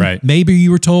doing. Right. Maybe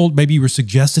you were told, maybe you were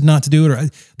suggested not to do it. Or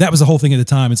that was the whole thing at the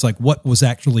time. It's like, what was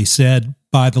actually said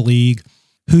by the league?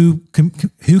 Who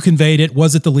conveyed it?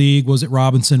 Was it the league? Was it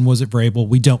Robinson? Was it Vrabel?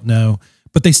 We don't know.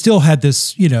 But they still had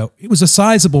this, it was a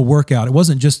sizable workout. It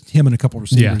wasn't just him and a couple of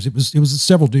receivers. Yeah. It was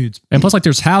several dudes. And plus, like,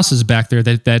 there's houses back there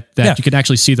that you could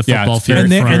actually see the football field.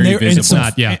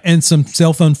 And some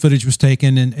cell phone footage was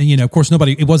taken. And of course,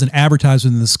 it wasn't advertised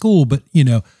in the school, but,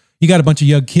 you got a bunch of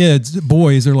young kids,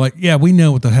 boys, they're like, yeah, we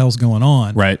know what the hell's going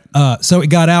on. Right. So it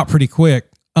got out pretty quick.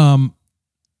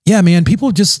 Yeah, man,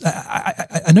 people just,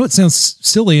 I know it sounds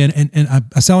silly and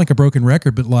I sound like a broken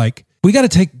record, but like,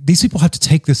 these people have to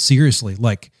take this seriously.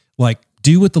 Like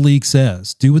do what the league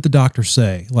says, do what the doctors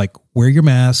say, like wear your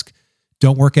mask,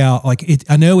 don't work out. Like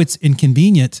I know it's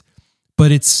inconvenient,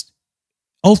 but it's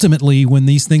ultimately when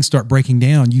these things start breaking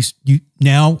down, you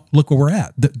now look where we're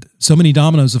at. So many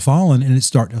dominoes have fallen and it's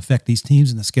starting to affect these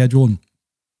teams and the schedule. And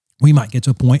we might get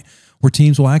to a point where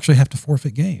teams will actually have to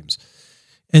forfeit games.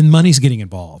 And money's getting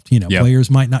involved. Players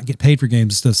might not get paid for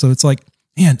games and stuff. So it's like,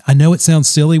 man, I know it sounds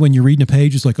silly when you're reading a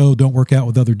page. It's like, oh, don't work out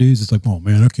with other dudes. It's like, oh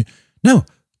man, okay. No,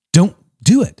 don't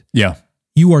do it. Yeah.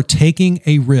 You are taking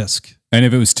a risk. And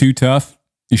if it was too tough,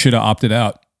 you should have opted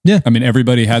out. Yeah.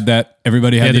 Everybody had that.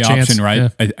 Everybody had the chance, option,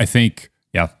 right? Yeah. I think,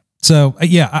 yeah. So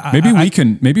yeah,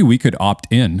 maybe we could opt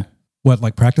in. What,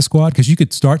 like practice squad? Because you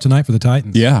could start tonight for the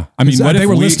Titans. Yeah. What they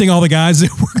were listing all the guys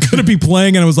that were going to be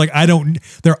playing, and I was like,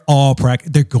 they're all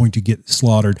they're going to get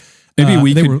slaughtered. Maybe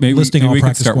we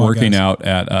could start working guys out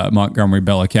at Montgomery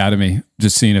Bell Academy,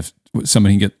 just seeing if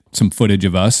somebody can get some footage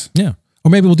of us. Yeah.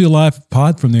 Or maybe we'll do a live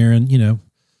pod from there and,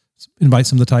 invite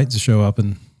some of the Titans to show up.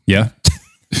 And yeah.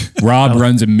 Rob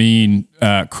runs a mean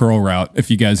curl route.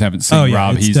 If you guys haven't seen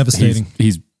Rob, he's devastating.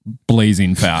 He's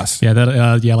blazing fast. Yeah,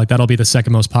 that'll be the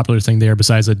second most popular thing there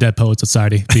besides the Dead Poet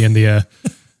Society being the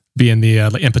being the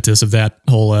impetus of that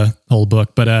whole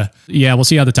book. But yeah, we'll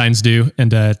see how the Titans do.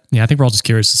 And yeah, I think we're all just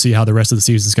curious to see how the rest of the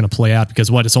season is going to play out because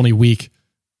it's only week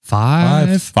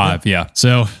 5? 5, yeah.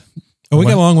 So we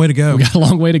got a long way to go. We got a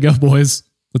long way to go, boys.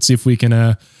 Let's see if we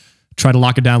can try to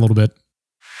lock it down a little bit.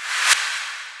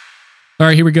 All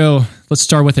right, here we go. Let's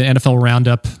start with an NFL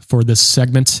roundup for this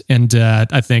segment. And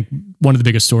I think one of the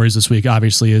biggest stories this week,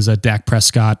 obviously, is Dak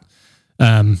Prescott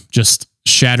just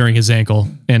shattering his ankle.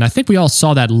 And I think we all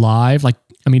saw that live.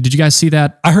 Did you guys see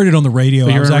that? I heard it on the radio.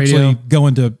 I was actually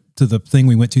going to the thing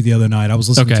we went to the other night. I was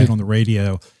listening to it on the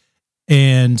radio.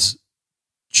 And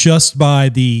just by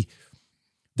the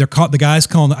guys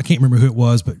calling, I can't remember who it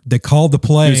was, but they called the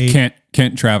play. It was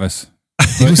Kent Travis.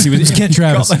 It was Kent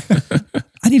Travis.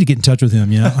 I need to get in touch with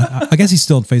him. Yeah, I guess he's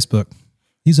still on Facebook.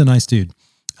 He's a nice dude.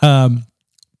 God,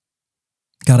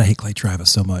 I hate Clay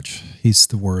Travis so much. He's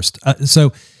the worst.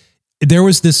 So there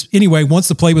was this anyway. Once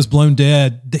the play was blown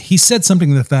dead, he said something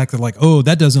to the fact that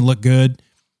that doesn't look good,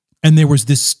 and there was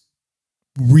this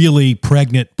really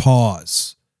pregnant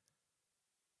pause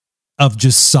of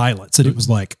just silence, and it was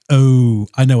like, oh,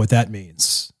 I know what that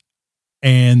means.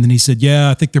 And then he said,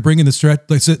 yeah, I think they're bringing the stretch.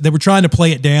 So they were trying to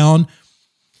play it down.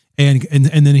 And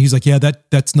then he's like, yeah,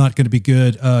 that's not going to be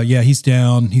good. Yeah, he's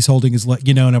down. He's holding his leg,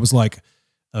 and I was like,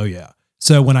 oh yeah.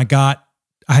 So when I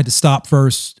had to stop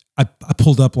first. I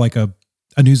pulled up a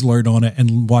news alert on it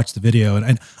and watched the video,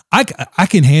 and I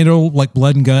can handle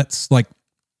blood and guts,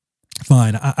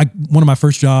 fine. One of my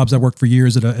first jobs, I worked for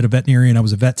years at a veterinarian. I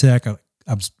was a vet tech. I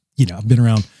was, I've been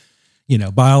around,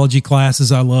 biology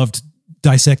classes. I loved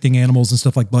dissecting animals and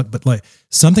stuff but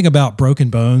something about broken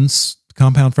bones,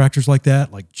 compound fractures like that,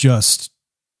 just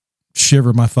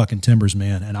shiver my fucking timbers,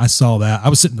 man. And I saw that. I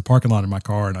was sitting in the parking lot in my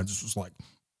car and I just was like,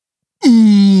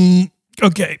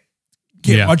 okay,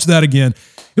 can't watch that again.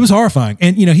 It was horrifying.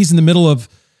 And, he's in the middle of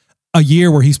a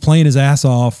year where he's playing his ass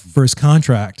off for his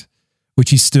contract,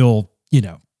 which he's still,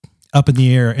 up in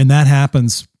the air. And that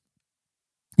happens,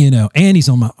 and he's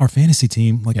on our fantasy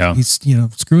team. He's,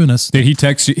 screwing us. Dude, he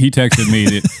texted me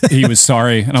that he was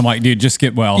sorry. And I'm like, dude, just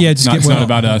get well. Yeah, it's not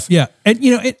about us. Yeah. And,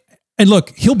 and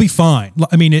look, he'll be fine.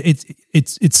 I mean,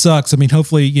 it sucks. I mean,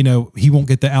 hopefully, he won't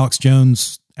get the Alex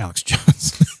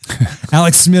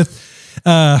Smith.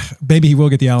 Maybe he will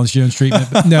get the Alex Jones treatment.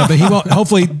 But no, but he won't.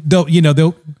 Hopefully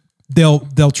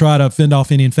they'll try to fend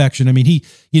off any infection. I mean, he,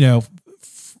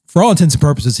 for all intents and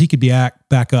purposes, he could be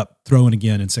back up throwing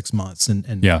again in 6 months. And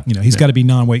he's got to be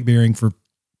non-weight bearing for,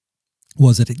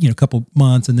 a couple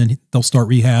months, and then they'll start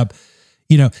rehab.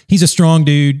 He's a strong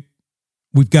dude.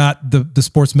 We've got the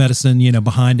sports medicine,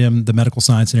 behind him, the medical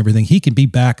science and everything. He can be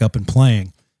back up and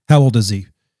playing. How old is he?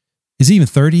 Is he even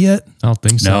 30 yet? I don't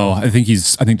think so. No, I think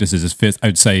this is his fifth.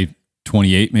 I'd say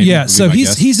 28 maybe. Yeah. So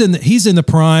he's in the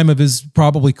prime of his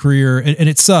probably career. And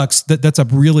it sucks that's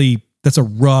a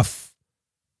rough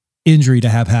injury to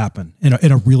have happen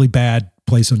in a really bad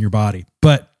place on your body.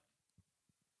 But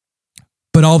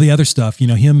all the other stuff,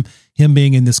 him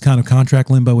being in this kind of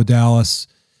contract limbo with Dallas,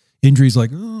 injuries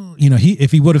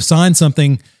if he would have signed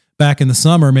something back in the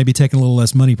summer, maybe taking a little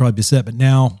less money, probably be set. But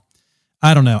now,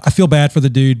 I don't know. I feel bad for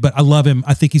the dude, but I love him.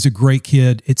 I think he's a great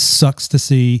kid. It sucks to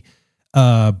see,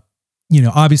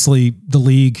 obviously the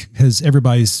league has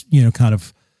everybody's, kind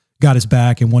of got his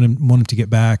back and want him to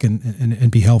get back and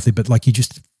be healthy. But you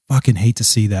just fucking hate to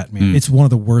see that, man. It's one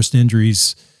of the worst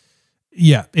injuries.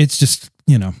 Yeah. It's just,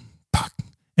 fuck.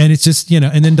 And it's just,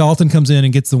 and then Dalton comes in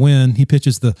and gets the win. He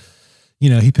pitches the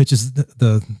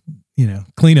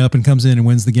cleanup and comes in and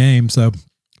wins the game. So,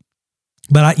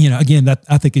 but I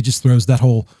think it just throws that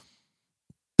whole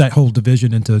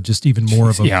division into just even more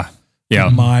of a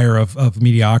mire of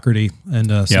mediocrity.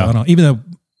 And I don't know, even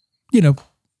though,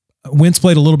 Wentz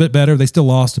played a little bit better, they still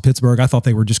lost to Pittsburgh. I thought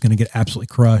they were just going to get absolutely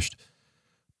crushed.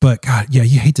 But God, yeah,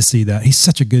 you hate to see that. He's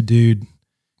such a good dude.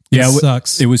 It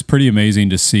sucks. It was pretty amazing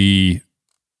to see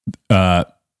not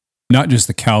just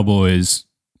the Cowboys,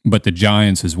 but the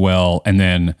Giants as well. And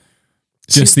then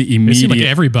just the immediate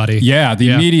everybody. Yeah.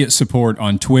 Immediate support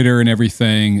on Twitter and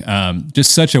everything.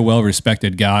 Just such a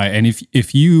well-respected guy. And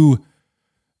if you,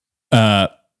 I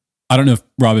don't know if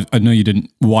Rob, I know you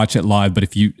didn't watch it live,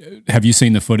 but have you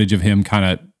seen the footage of him kind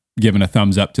of giving a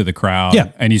thumbs up to the crowd?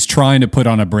 Yeah. And he's trying to put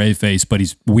on a brave face, but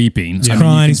he's weeping. He's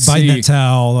crying. He's biting that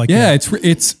towel.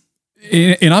 It's,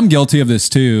 and I'm guilty of this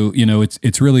too.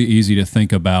 It's really easy to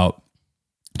think about,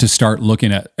 to start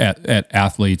looking at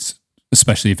athletes,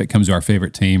 especially if it comes to our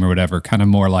favorite team or whatever, kind of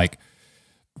more like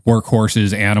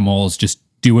workhorses, animals, just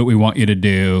do what we want you to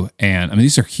do. And I mean,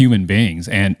 these are human beings,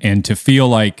 and to feel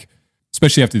like,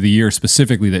 especially after the year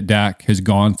specifically that Dak has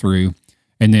gone through,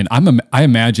 and then I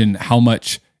imagine how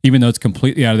much even though it's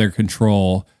completely out of their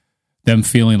control, them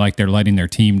feeling like they're letting their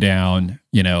team down,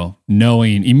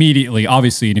 knowing immediately,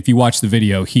 obviously, and if you watch the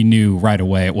video, he knew right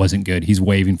away it wasn't good. He's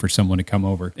waving for someone to come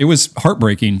over. It was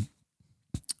heartbreaking.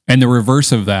 And the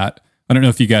reverse of that, I don't know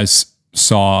if you guys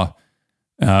saw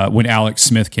when Alex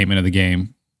Smith came into the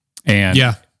game. And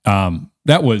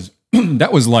that was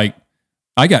like,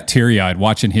 I got teary-eyed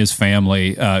watching his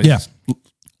family. His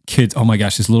kids, oh my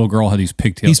gosh, this little girl had these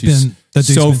pigtails. She's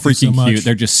so freaking cute.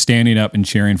 They're just standing up and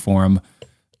cheering for him.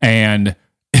 And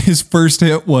his first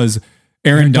hit was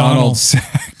Aaron Donald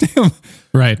sacked him.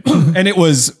 Right. And it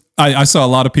was, I saw a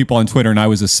lot of people on Twitter, and I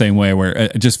was the same way, where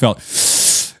it just felt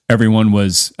everyone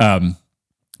was,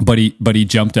 but he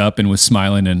jumped up and was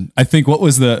smiling. And I think what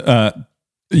was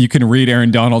you can read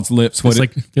Aaron Donald's lips. It's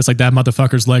like that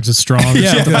motherfucker's legs is strong. Or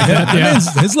something like that.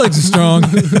 Yeah. His legs are strong.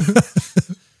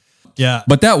 Yeah.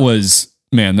 But that was,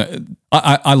 man,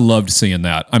 I loved seeing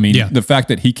that. I mean, the fact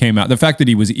that he came out, the fact that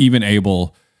he was even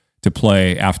able to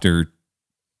play after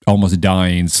almost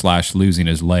dying / losing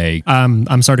his leg.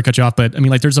 I'm sorry to cut you off, but I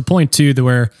mean, like, there's a point too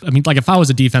where, I mean, like, if I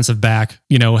was a defensive back,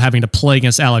 having to play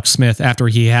against Alex Smith after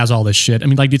he has all this shit, I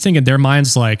mean, like, do you think in their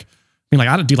minds, like, I mean,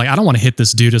 like, I don't want to hit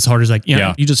this dude as hard as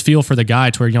you just feel for the guy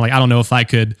to where, like, I don't know if I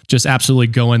could just absolutely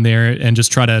go in there and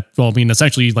just try to, well, I mean,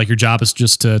 essentially, like, your job is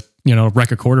just to,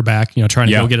 wreck a quarterback, trying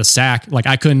to go get a sack. Like,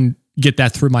 I couldn't get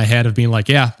that through my head of being like,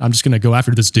 I'm just going to go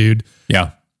after this dude.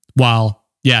 Yeah. While,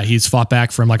 he's fought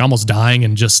back from like almost dying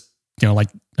and just, like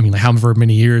however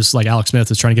many years, like Alex Smith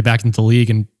is trying to get back into the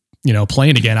league and,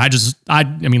 playing again. I just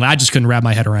couldn't wrap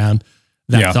my head around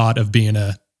that thought of being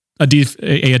a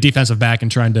defensive back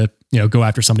and trying to, go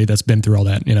after somebody that's been through all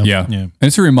that, Yeah. And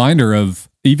it's a reminder of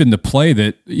even the play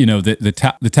that,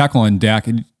 the tackle on Dak.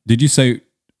 Did you say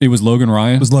it was Logan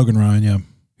Ryan? It was Logan Ryan. Yeah.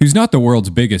 Who's not the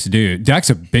world's biggest dude. Dak's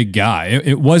a big guy.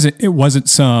 It wasn't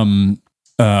some,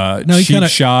 cheap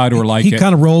shot or like he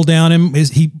kind of rolled down him as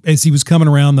he was coming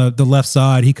around the left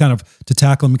side. He kind of, to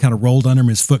tackle him, he kind of rolled under him.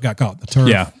 His foot got caught in the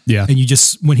turf. Yeah. And you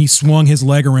just, when he swung his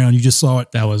leg around, you just saw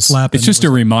it. That was flapping. It's just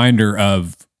a reminder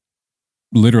of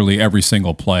literally every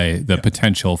single play, the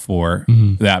potential for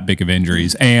that big of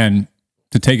injuries. And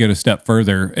to take it a step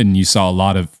further, and you saw a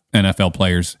lot of NFL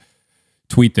players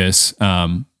tweet this.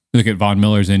 Look at Von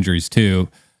Miller's injuries too,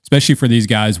 especially for these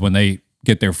guys when they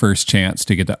get their first chance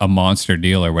to get a monster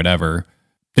deal or whatever.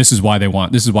 This is why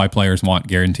players want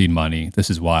guaranteed money. This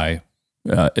is why,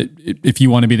 if you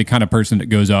want to be the kind of person that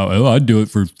goes out, I'd do it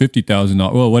for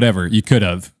 $50,000. Well, whatever, you could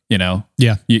have, Yeah.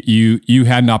 You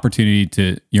had an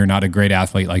opportunity you're not a great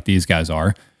athlete like these guys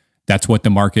are. That's what the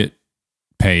market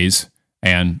pays,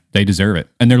 and they deserve it.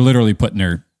 And they're literally putting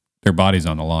their bodies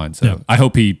on the line. So I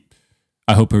hope he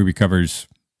recovers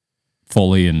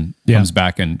fully and comes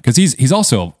back, and because he's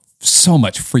also so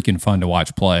much freaking fun to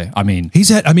watch play. I mean,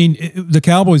 the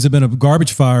Cowboys have been a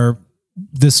garbage fire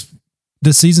this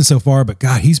season so far, but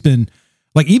God, he's been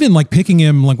like, even like picking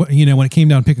him, like, when it came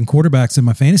down picking quarterbacks in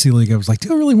my fantasy league, I was like,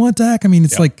 do I really want Dak? I mean,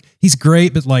 it's like, he's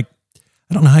great, but like,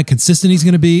 I don't know how consistent he's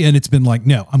going to be. And it's been like,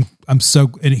 no, and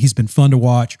he's been fun to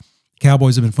watch.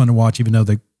 Cowboys have been fun to watch, even though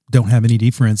they don't have any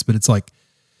defense, but it's like,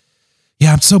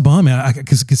 I'm so bummed, man.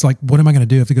 Cause like, what am I going to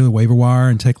do? I have to go to the waiver wire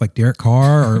and take like Derek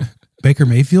Carr or Baker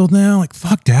Mayfield now? Like,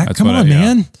 fuck Dak. Come on,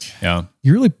 man. Yeah.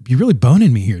 You're really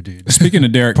boning me here, dude. Speaking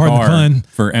of Derek Carr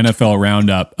for NFL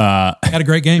Roundup, had a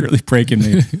great game. Really breaking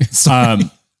me.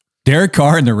 Derek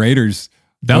Carr and the Raiders.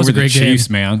 That was a great Chiefs,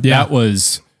 game, man. Yeah. That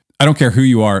was, I don't care who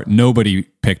you are. Nobody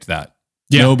picked that.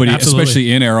 Yeah, nobody, absolutely.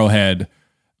 Especially in Arrowhead.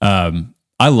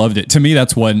 I loved it. To me,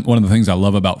 that's one of the things I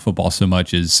love about football so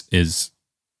much is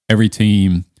every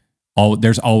team,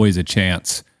 there's always a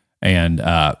chance. And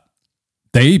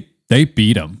they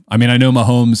beat them. I mean, I know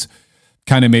Mahomes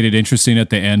kind of made it interesting at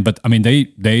the end, but I mean,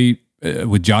 they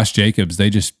with Josh Jacobs, they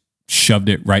just shoved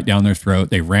it right down their throat.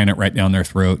 They ran it right down their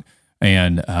throat.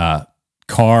 And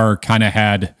Carr kind of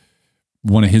had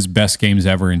one of his best games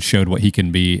ever and showed what he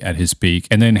can be at his peak.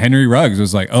 And then Henry Ruggs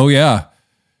was like, oh yeah,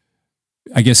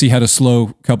 I guess he had a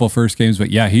slow couple first games, but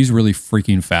yeah, he's really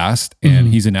freaking fast, and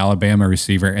he's an Alabama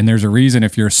receiver. And there's a reason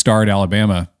if you're a star at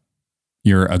Alabama,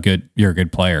 you're a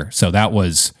good player. So that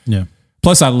was,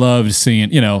 Plus I loved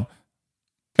seeing,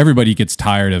 everybody gets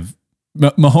tired of,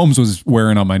 Mahomes was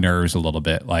wearing on my nerves a little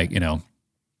bit, like,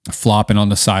 flopping on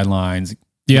the sidelines,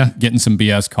 getting some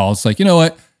BS calls. It's like, you know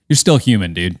what? You're still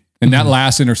human, dude. And that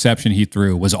last interception he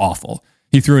threw was awful.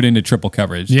 He threw it into triple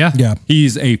coverage. Yeah.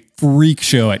 He's a freak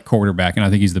show at quarterback, and I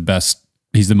think he's the best.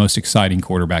 He's the most exciting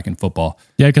quarterback in football.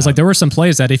 Yeah, because like there were some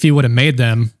plays that if he would have made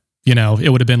them, it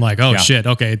would have been like, oh shit,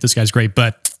 okay, this guy's great.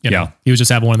 But he was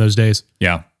just having one of those days.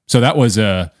 Yeah. So that was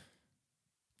a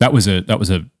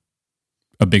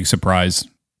a big surprise.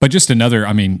 But just another,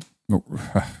 I mean,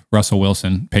 Russell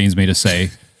Wilson, pains me to say,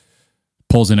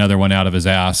 pulls another one out of his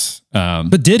ass.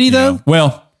 But did he though?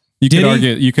 Well,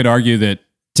 you could argue that.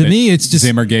 To me, it's just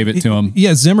Zimmer gave it to him.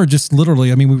 Yeah, Zimmer just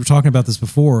literally. I mean, we were talking about this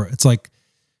before. It's like,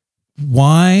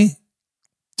 why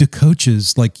do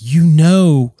coaches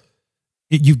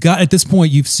you've got at this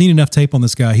point? You've seen enough tape on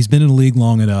this guy. He's been in the league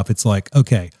long enough. It's like,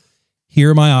 okay,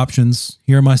 here are my options.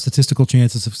 Here are my statistical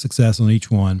chances of success on each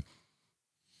one.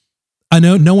 I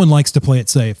know no one likes to play it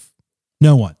safe.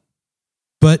 No one.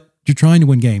 But you're trying to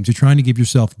win games. You're trying to give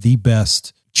yourself the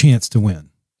best chance to win.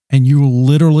 And you're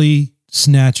literally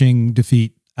snatching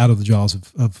defeat out of the jaws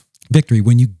of victory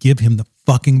when you give him the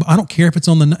fucking, I don't care if it's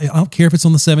on the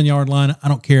 7-yard line. I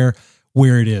don't care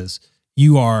where it is.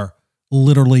 You are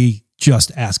literally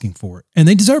just asking for it, and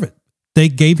they deserve it. They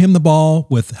gave him the ball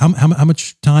with how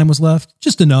much time was left?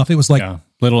 Just enough. It was like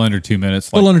little under 2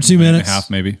 minutes, little under 2 minutes and a half,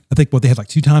 maybe. I think they had like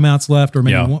 2 timeouts left or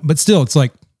maybe one, but still it's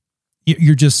like,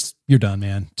 you're done,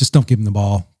 man. Just don't give him the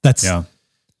ball. That's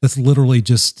literally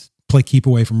just play keep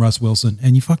away from Russ Wilson,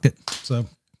 and you fucked it. So,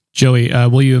 Joey,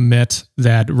 will you admit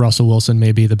that Russell Wilson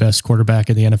may be the best quarterback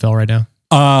in the NFL right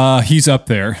now? He's up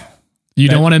there. You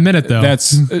don't want to admit it though.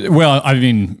 That's well, I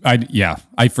mean,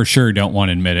 I for sure don't want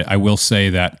to admit it. I will say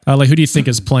that. Like, who do you think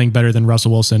is playing better than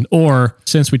Russell Wilson? Or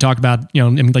since we talked about, I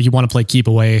mean, like you want to play keep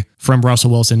away from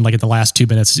Russell Wilson, like at the last 2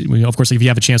 minutes, of course, like if you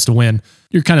have a chance to win,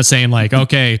 you're kind of saying like,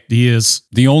 okay, he is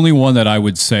the only one that I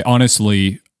would say,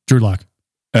 honestly, Drew Lock.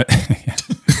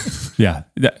 Yeah.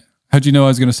 How'd you know I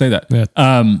was going to say that? Yeah.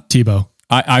 Tebow.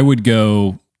 I would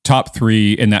go top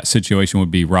 3 in that situation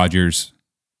would be Rodgers,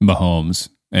 Mahomes,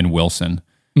 and Wilson.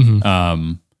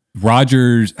 Mm-hmm.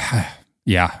 Rodgers,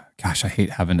 gosh, I hate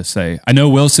having to say. I know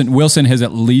Wilson has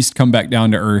at least come back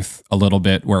down to earth a little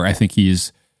bit, where I think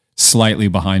he's slightly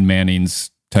behind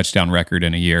Manning's touchdown record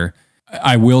in a year.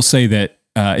 I will say that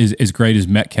as great as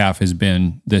Metcalf has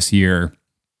been this year,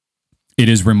 it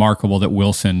is remarkable that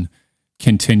Wilson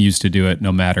continues to do it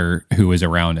no matter who is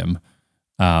around him.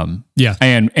 And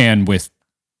with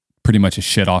pretty much a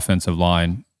shit offensive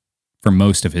line for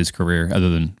most of his career, other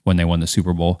than when they won the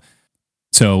Super Bowl.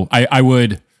 So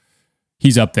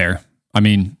he's up there. I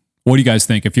mean, what do you guys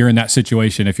think? If you're in that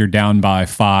situation, if you're down by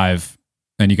 5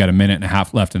 and you got a minute and a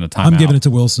half left in a timeout. I'm giving it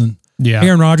to Wilson. Yeah.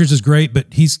 Aaron Rodgers is great, but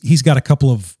he's got a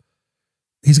couple of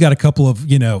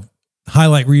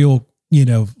highlight reel,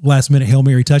 last minute Hail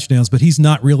Mary touchdowns, but he's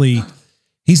not like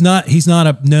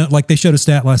they showed a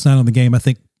stat last night on the game. I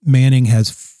think Manning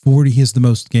has 40. He has the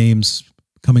most games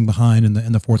coming behind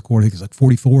in the fourth quarter. I think it's like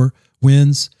 44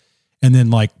 wins. And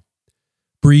then like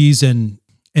Breeze and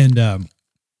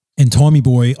Tommy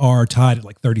Boy are tied at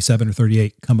like 37 or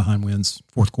 38 come behind wins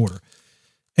fourth quarter.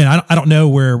 And I don't know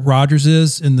where Rodgers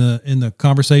is in the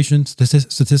conversation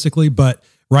statistically, but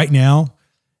right now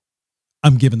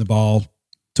I'm giving the ball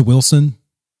to Wilson,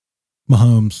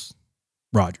 Mahomes,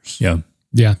 Rodgers.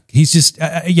 Yeah. He's just,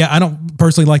 I don't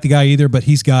personally like the guy either, but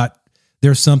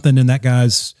there's something in that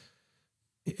guy's,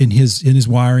 in his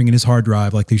wiring and his hard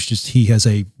drive. Like he has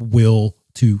a will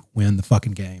to win the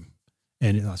fucking game.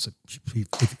 And if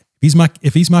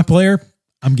he's my player,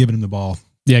 I'm giving him the ball.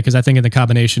 Yeah, because I think in the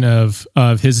combination of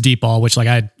his deep ball, which like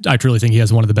I truly think he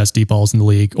has one of the best deep balls in the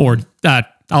league, or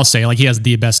I'll say like he has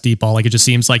the best deep ball. Like it just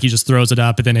seems like he just throws it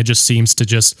up, and then it just seems to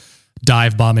just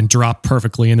dive bomb and drop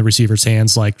perfectly in the receiver's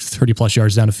hands, like 30 plus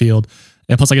yards down the field.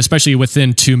 And plus, like especially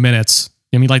within 2 minutes,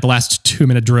 I mean, like the last 2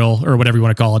 minute drill or whatever you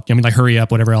want to call it. I mean, like hurry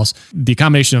up, whatever else. The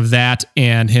combination of that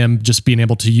and him just being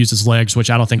able to use his legs, which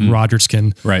I don't think Rodgers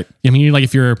can. Right. I mean, like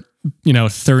if you're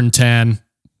 3rd and 10.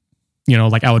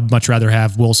 Like I would much rather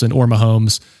have Wilson or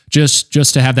Mahomes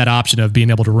just to have that option of being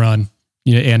able to run,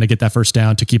 and to get that first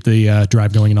down to keep the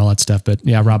drive going and all that stuff. But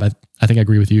yeah, Rob, I think I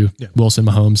agree with you. Yeah. Wilson,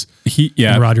 Mahomes,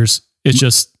 and Rodgers. It's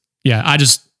just, I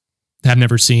just have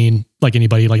never seen like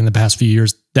anybody like in the past few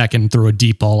years that can throw a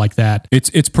deep ball like that.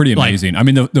 It's pretty amazing. I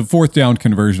mean, the 4th down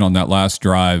conversion on that last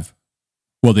drive,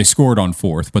 well, they scored on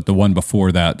 4th, but the one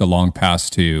before that, the long pass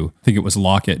to, I think it was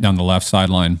Lockett down the left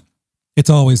sideline. It's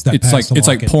always that pass to Lockett. It's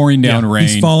like pouring down rain.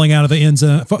 He's falling out of the end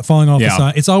zone, falling off the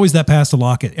side. It's always that pass to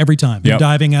Lockett every time. Yep.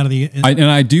 Diving out of the end.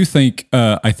 I do think,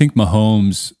 I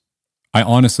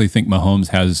honestly think Mahomes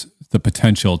has the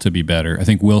potential to be better. I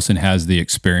think Wilson has the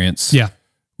experience. Yeah.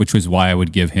 Which was why I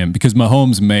would give him, because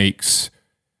Mahomes makes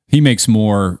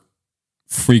more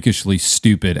freakishly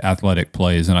stupid athletic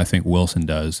plays than I think Wilson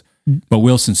does. But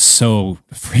Wilson's so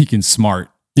freaking smart.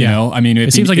 I mean,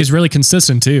 it seems like he's really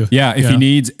consistent too. Yeah. If he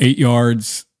needs 8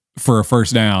 yards for a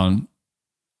first down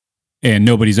and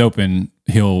nobody's open,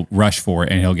 he'll rush for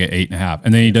it and he'll get 8.5.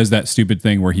 And then he does that stupid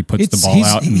thing where he puts the ball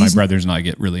out and my brothers and I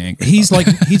get really angry. He's like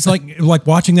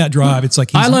watching that drive. It's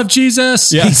like, I love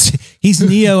Jesus. Yeah. He's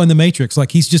Neo in the Matrix.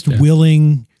 Like he's just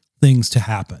willing things to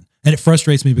happen. And it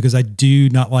frustrates me because I do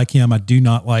not like him. I do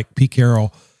not like Pete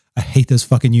Carroll. I hate those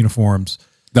fucking uniforms.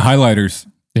 The highlighters.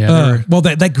 Yeah. Well,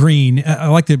 that green, I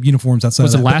like the uniforms outside.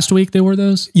 Was of it that, last week they wore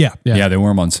those? Yeah. Yeah, they wore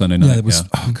them on Sunday night. Yeah, it was,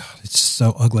 oh God, it's just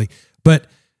so ugly. But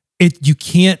you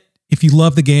can't, if you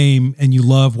love the game and you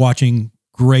love watching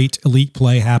great elite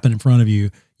play happen in front of you,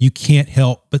 you can't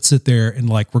help but sit there and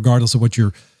like, regardless of what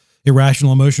your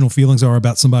irrational emotional feelings are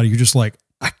about somebody, you're just like,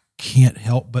 I can't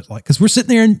help but like, because we're sitting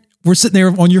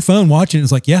there on your phone watching.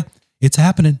 It's like, yeah, it's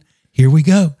happening. Here we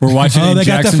go. We're watching. Oh, they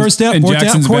got that first step in worked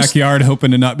Jackson's out. backyard,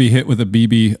 hoping to not be hit with a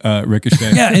BB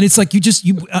ricochet. Yeah, and it's like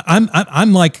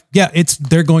I'm like, yeah,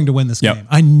 they're going to win this game.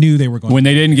 I knew they were going. When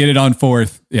they didn't get it on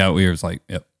fourth, we was like,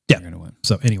 yep, they're going to win.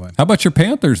 So anyway, how about your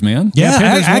Panthers, man? Yeah,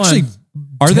 Panthers actually,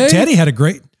 are they? Teddy had a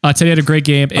great. Teddy had a great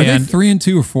game. Are they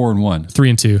 3-2 or 4-1?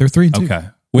 3-2. They're 3-2. Okay,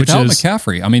 without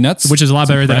McCaffrey. I mean, which is a lot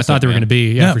better than I thought they were going to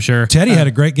be. Yeah, for sure. Teddy had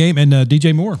a great game, and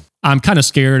DJ Moore. I'm kind of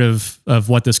scared of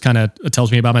what this kind of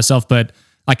tells me about myself, but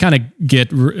I kind of get,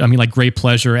 great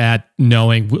pleasure at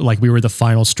knowing like we were the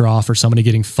final straw for somebody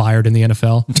getting fired in the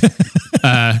NFL.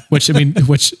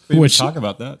 Which talk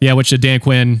about that. Yeah, which Dan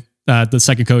Quinn, the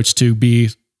second coach, to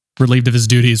be relieved of his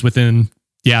duties within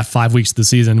 5 weeks of the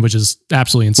season, which is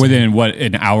absolutely insane.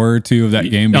 Within an hour or two of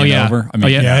that game being over. I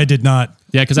mean, I did not.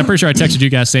 Yeah, because I'm pretty sure I texted you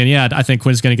guys saying, I think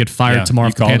Quinn's going to get fired tomorrow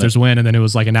if the Panthers win. And then it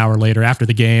was like an hour later after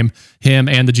the game, him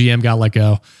and the GM got let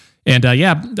go. And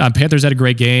Panthers had a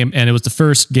great game. And it was the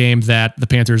first game that the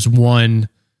Panthers won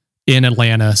in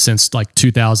Atlanta since like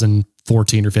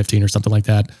 2014 or 15 or something like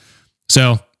that.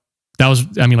 So that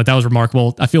was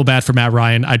remarkable. I feel bad for Matt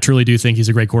Ryan. I truly do think he's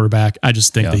a great quarterback. I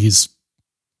just think that he's,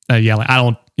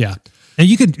 And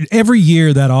you could, every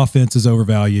year that offense is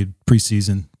overvalued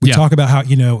preseason. We talk about how,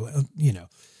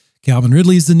 Calvin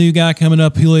Ridley's the new guy coming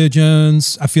up, Julio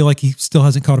Jones. I feel like he still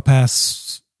hasn't caught a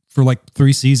pass for like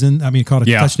 3 seasons. I mean, caught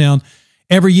a touchdown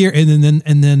every year. And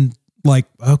then like,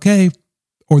 okay,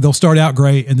 or they'll start out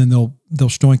great and then they'll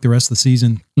stoink the rest of the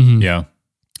season. Mm-hmm. Yeah.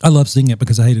 I love seeing it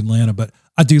because I hate Atlanta, but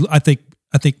I think,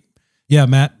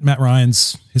 Matt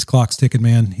Ryan's, his clock's ticking,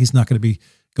 man. He's not going to be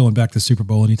going back to the Super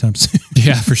Bowl anytime soon.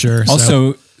 Yeah, for sure.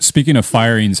 Also, speaking of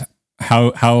firings,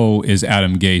 how is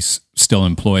Adam Gase still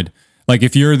employed? Like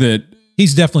if you're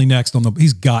he's definitely next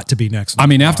he's got to be next. I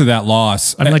mean, after that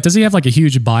loss, does he have like a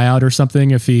huge buyout or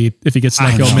something if he gets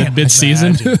let go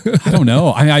mid-season? I don't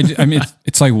know. I mean,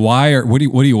 it's like, why what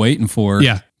are you waiting for?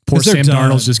 Yeah. Poor Sam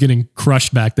Darnold's just getting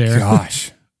crushed back there.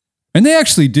 Gosh. And they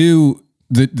actually do,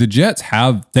 the Jets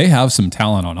have some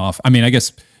talent on off. I mean, I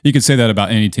guess you could say that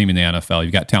about any team in the NFL.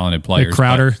 You've got talented players. Like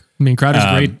Crowder. Crowder's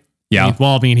great. Yeah.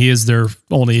 He is their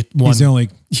only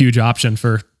huge option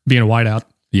for being a wideout.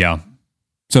 Yeah.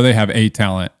 So they have a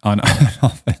talent on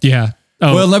offense. Yeah.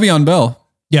 Oh. Well, Le'Veon Bell.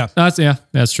 Yeah.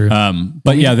 That's true.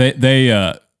 But yeah,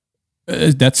 they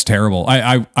that's terrible.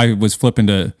 I was flipping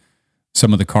to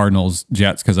some of the Cardinals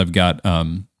Jets because I've got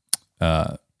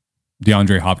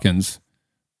DeAndre Hopkins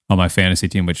on my fantasy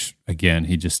team, which again,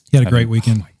 he had a great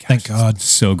weekend. Gosh, thank God.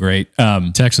 So great.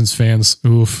 Texans fans.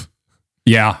 Oof.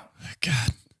 Yeah.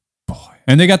 God. Boy.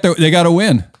 And they got a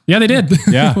win. Yeah, they did.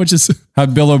 Yeah. Which is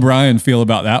how'd Bill O'Brien feel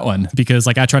about that one? Because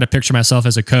like I try to picture myself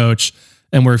as a coach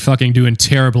and we're fucking doing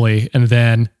terribly and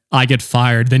then I get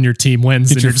fired, then your team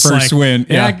wins. It's your first win.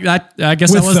 Yeah, I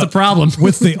guess that was the problem.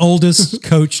 With the oldest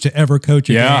coach to ever coach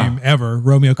a game ever,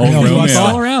 Romeo Crennel.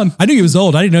 All around. I knew he was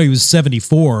old. I didn't know he was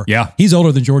 74. Yeah. He's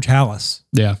older than George Hallis.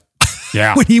 Yeah.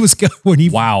 Yeah.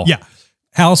 Wow. Yeah.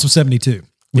 Hallis was 72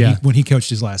 when he coached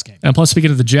his last game. And plus,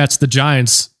 speaking of the Jets, the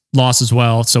Giants lost as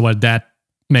well. So that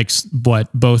makes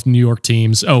both New York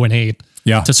teams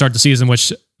 0-8 to start the season,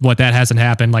 which that hasn't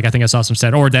happened. Like I think I saw some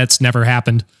stat, or that's never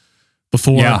happened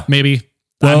before, maybe.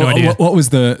 Well, I have no idea. What was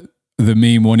the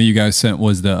meme one of you guys sent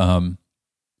was the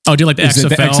do you like the XFL?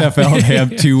 The XFL they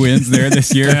have 2 wins there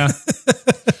this year.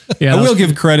 Yeah. I will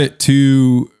give credit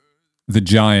to the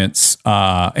Giants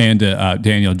and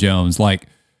Daniel Jones. Like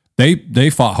they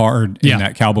fought hard in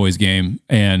that Cowboys game,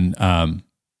 and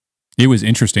it was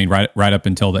interesting right up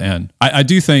until the end. I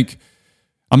do think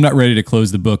I'm not ready to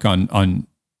close the book on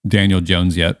Daniel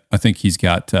Jones yet. I think he's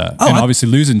got, obviously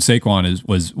losing Saquon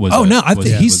was.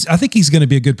 I think he's going to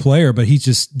be a good player, but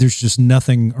there's just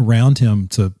nothing around him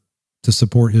to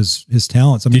support his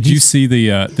talents. I mean, did you see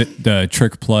the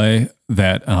trick play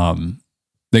that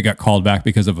they got called back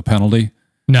because of a penalty?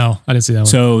 No, I didn't see that one.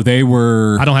 So they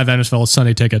were. I don't have NFL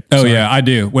Sunday ticket. Oh, Sorry. yeah, I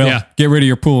do. Well, Yeah. get rid of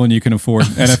your pool and you can afford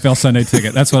NFL Sunday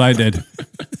ticket. That's what I did.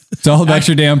 It's all about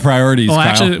your damn priorities, Well,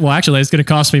 Kyle. actually, it's going to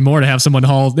cost me more to have someone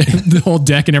haul the whole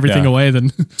deck and everything Yeah. away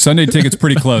than Sunday ticket's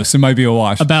pretty close. It might be a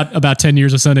wash. about 10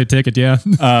 years of Sunday ticket. Yeah.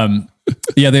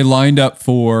 Yeah, they lined up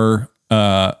for,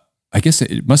 I guess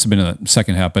it must have been in the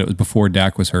second half, but it was before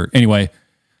Dak was hurt. Anyway,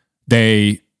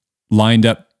 they lined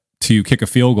up to kick a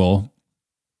field goal.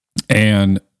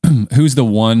 And who's the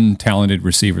one talented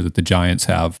receiver that the Giants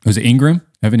have? Was it Ingram?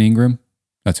 Evan Ingram?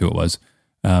 That's who it was.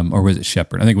 Or was it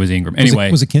Shepard? I think it was Ingram. Anyway.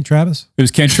 Was it Kent Travis? It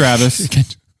was Kent Travis.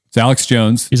 It's Alex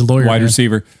Jones. He's a lawyer, wide man.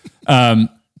 receiver.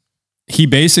 He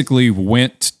basically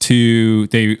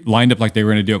they lined up like they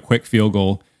were going to do a quick field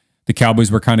goal. The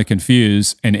Cowboys were kind of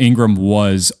confused, and Ingram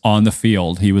was on the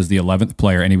field. He was the 11th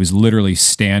player, and he was literally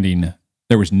standing.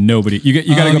 There was nobody. You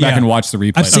got to go back and watch the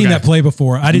replay. I've seen that play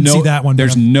before. I didn't see that one.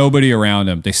 There's nobody around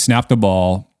him. They snapped the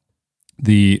ball.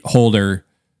 The holder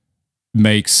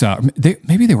makes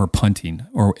maybe they were punting,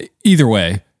 or either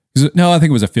way. No, I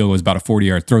think it was a field goal. It was about a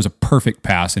 40-yard. Throws a perfect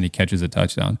pass and he catches a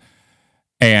touchdown.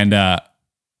 And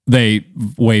they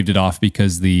waved it off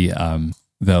because the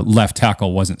left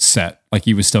tackle wasn't set. Like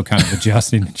he was still kind of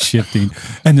adjusting and shifting.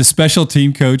 And the special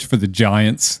team coach for the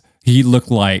Giants, he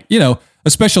looked like, a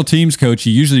special teams coach,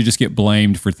 you usually just get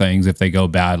blamed for things if they go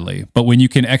badly. But when you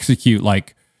can execute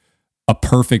like a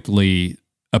perfectly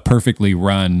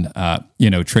run,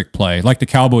 trick play, like the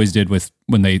Cowboys did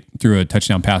when they threw a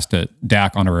touchdown pass to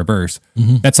Dak on a reverse,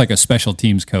 that's like a special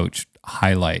teams coach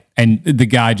highlight. And the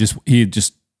guy he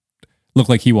just looked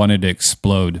like he wanted to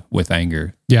explode with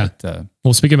anger. Yeah. But,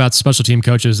 well, speaking about special team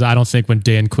coaches, I don't think when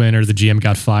Dan Quinn or the GM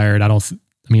got fired, I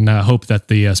hope that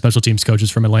the special teams coaches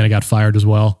from Atlanta got fired as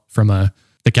well from the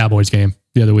Cowboys game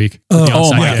the other week.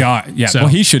 Oh my God. Yeah. So, well,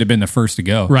 he should have been the first to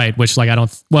go. Right. Which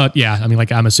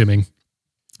I'm assuming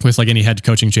with like any head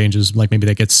coaching changes, like maybe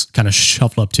that gets kind of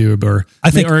shuffled up too, or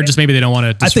just maybe they don't want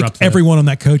to disrupt. I think everyone on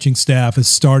that coaching staff is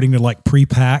starting to like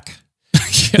pre-pack.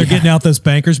 They're getting out those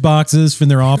bankers boxes from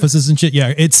their offices and shit.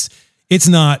 Yeah. It's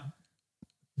not,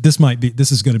 this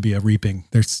is going to be a reaping.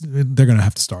 They're going to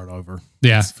have to start over.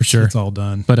 Yeah, for sure. It's all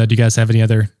done. But do you guys have any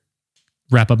other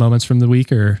wrap-up moments from the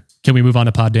week, or can we move on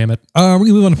to Pod Damn It? We're going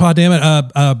to move on to Pod Damn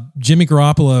It. Jimmy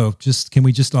Garoppolo, can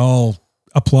we just all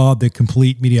applaud the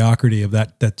complete mediocrity of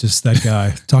that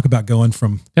guy? Talk about going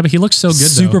from Yeah, but he looks so good,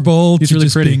 Super though. Bowl He's to really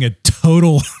just pretty. being a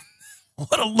total...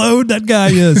 What a load that guy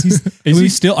is. Is he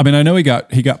still? I mean, I know he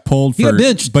got pulled He for, got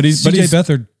benched. but he's CJ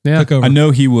Beathard took over. I know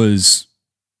he was.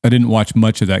 I didn't watch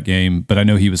much of that game, but I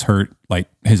know he was hurt. Like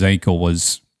his ankle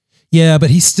was. Yeah, but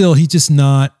he's just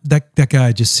not that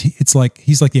guy. It's like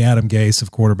he's like the Adam Gase of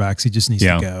quarterbacks. He just needs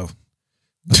to go.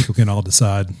 I think we can all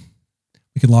decide.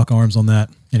 We can lock arms on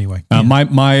that. Anyway,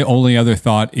 my only other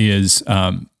thought is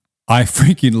I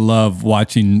freaking love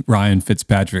watching Ryan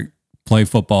Fitzpatrick play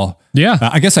football. Yeah.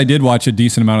 I guess I did watch a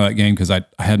decent amount of that game because I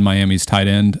had Miami's tight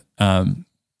end,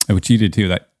 which you did too,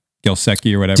 that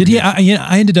Gelsecki or whatever. Did he?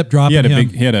 I ended up dropping him.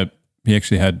 He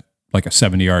actually had like a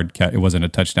 70-yard catch. It wasn't a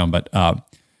touchdown, but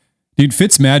dude,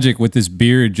 Fitzmagic with his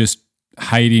beard just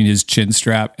hiding his chin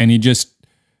strap, and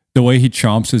the way he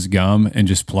chomps his gum and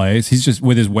just plays, he's just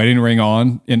with his wedding ring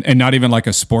on, and not even like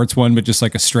a sports one, but just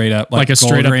like a straight up like a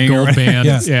straight up gold band.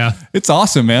 Yeah. It's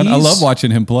awesome, man. I love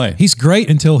watching him play. He's great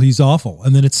until he's awful,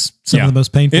 and then it's some of the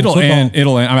most painful football.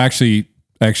 It'll end. I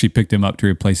actually picked him up to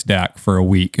replace Dak for a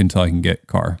week until I can get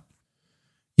Carr.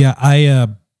 Yeah, I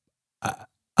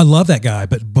love that guy,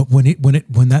 but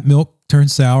when that milk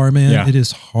turns sour, man, it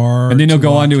is hard. And then he'll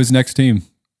go on to his next team.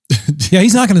 Yeah,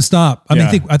 he's not going to stop. I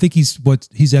mean, I think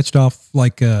he's etched off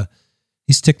like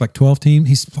he's ticked like 12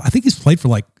 teams. I think he's played for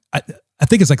like I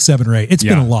think it's like 7 or 8. It's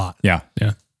been a lot. Yeah,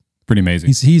 pretty amazing.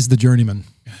 He's the journeyman.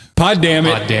 Pod damn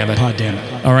it. Pod damn it. Pod damn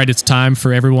it. All right, it's time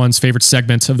for everyone's favorite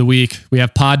segment of the week. We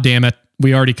have Pod damn it.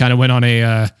 We already kind of went on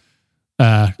a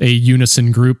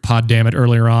unison group Pod damn it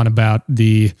earlier on about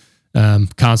the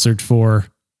concert for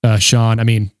Sean. I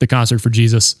mean, the concert for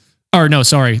Jesus. Or no,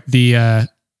 sorry, the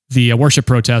worship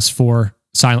protest for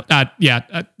silent. I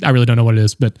really don't know what it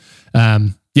is, but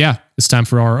it's time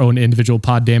for our own individual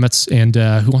Pod damn it's. And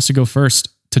who wants to go first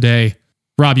today?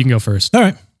 Rob, you can go first. All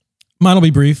right, mine will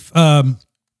be brief.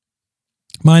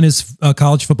 Mine is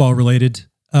college football related.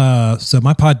 So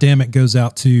my Pod damn it goes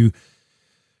out to,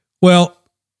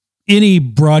 any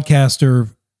broadcaster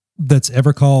that's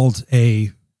ever called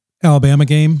a Alabama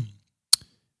game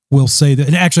will say that.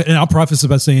 And I'll preface it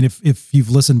by saying, if you've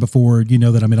listened before, you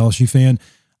know that I'm an LSU fan.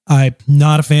 I'm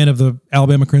not a fan of the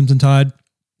Alabama Crimson Tide.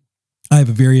 I have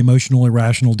a very emotional,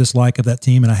 irrational dislike of that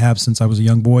team, and I have since I was a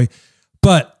young boy.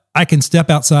 But I can step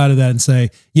outside of that and say,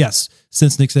 yes,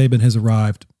 since Nick Saban has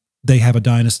arrived, they have a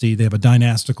dynasty. They have a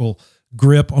dynastical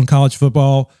grip on college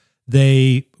football.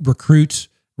 They recruit,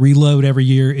 reload every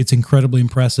year. It's incredibly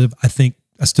impressive. I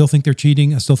still think they're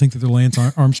cheating. I still think that they're Lance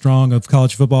Armstrong of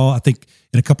college football. I think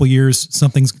in a couple of years,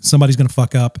 somebody's going to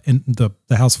fuck up in the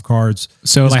house of cards.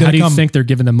 So like, how do you think they're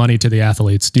giving the money to the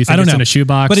athletes? Do you think it's in a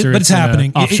shoebox, but it's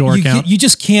happening? Offshore account? You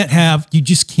just can't have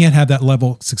that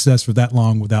level of success for that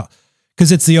long without,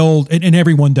 because it's the old, and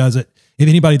everyone does it. If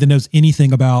anybody that knows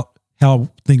anything about how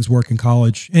things work in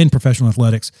college and professional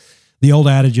athletics, the old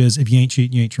adage is, if you ain't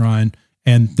cheating, you ain't trying,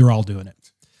 and they're all doing it.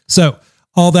 So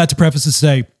all that to preface to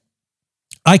say,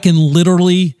 I can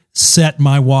literally set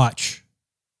my watch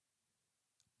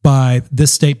by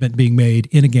this statement being made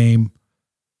in a game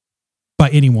by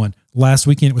anyone. Last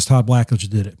weekend, it was Todd Blackledge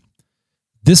that did it.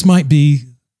 This might be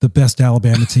the best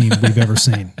Alabama team we've ever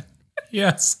seen.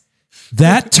 Yes.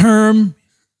 That term,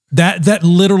 that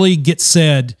literally gets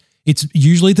said. It's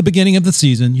usually at the beginning of the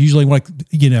season, usually like,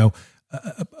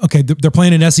 okay, they're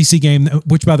playing an SEC game,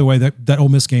 which, by the way, that Ole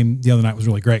Miss game the other night was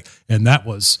really great. And that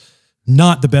was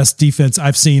not the best defense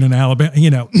I've seen in Alabama,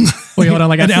 Wait, hold on,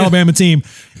 like an Alabama team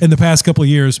in the past couple of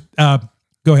years.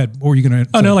 Go ahead. What were you going to?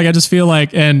 Oh no, like I just feel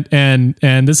like, and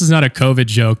this is not a COVID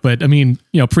joke, but I mean,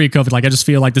 pre-COVID, like I just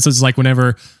feel like this is like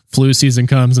whenever flu season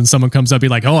comes and someone comes up, be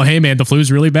like, oh, hey man, the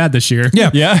flu's really bad this year. Yeah.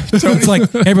 It's like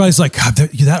everybody's like, God,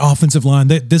 that offensive line,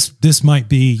 this might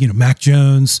be, Mac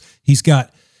Jones. He's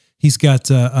got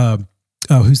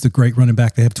who's the great running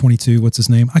back? They have 22. What's his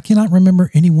name? I cannot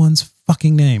remember anyone's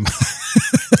fucking name.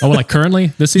 Oh, like currently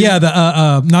this season? Yeah, the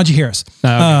Najee Harris,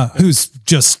 who's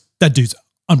just, that dude's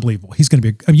unbelievable. He's going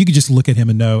to be, you could just look at him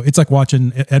and know. It's like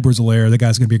watching Edwards-Helaire. The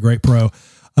guy's going to be a great pro.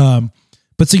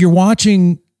 But so you're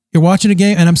watching a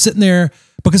game, and I'm sitting there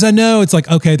because I know it's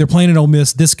like, okay, they're playing at Ole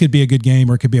Miss. This could be a good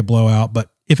game or it could be a blowout.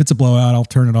 But if it's a blowout, I'll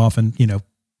turn it off and,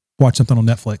 watch something on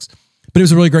Netflix. But it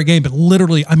was a really great game. But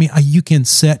literally, I mean, you can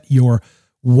set your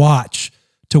watch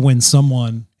to when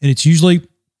someone, and it's usually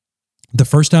the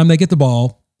first time they get the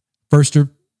ball, first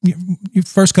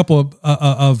couple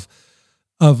of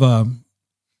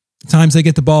times they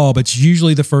get the ball, but it's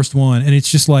usually the first one. And it's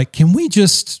just like, can we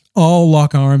just all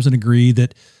lock arms and agree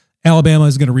that Alabama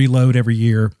is going to reload every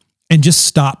year and just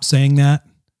stop saying that?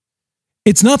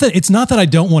 It's not that I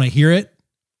don't want to hear it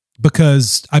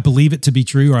because I believe it to be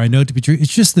true or I know it to be true.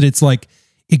 It's just that it's like,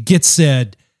 it gets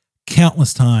said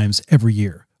countless times every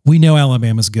year. We know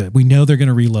Alabama's good. We know they're going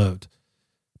to reload.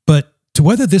 But to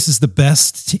whether this is the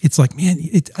best, it's like, man,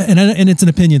 and it's an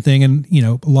opinion thing. And,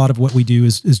 a lot of what we do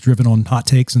is driven on hot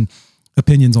takes and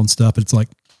opinions on stuff. But it's like,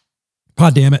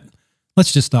 God damn it.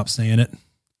 Let's just stop saying it.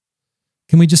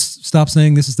 Can we just stop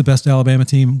saying this is the best Alabama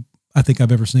team I think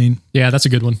I've ever seen? Yeah, that's a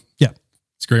good one. Yeah.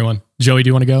 It's a great one. Joey, do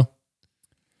you want to go?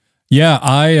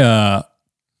 Yeah,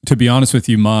 to be honest with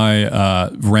you, my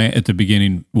rant at the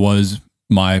beginning was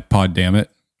my pod damn it,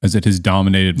 as it has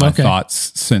dominated my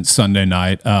thoughts since Sunday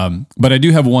night. But I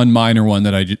do have one minor one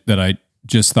that I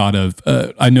just thought of.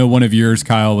 I know one of yours,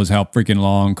 Kyle, was how freaking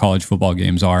long college football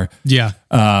games are. Yeah.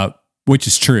 Which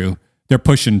is true. They're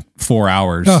pushing 4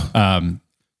 hours. Oh.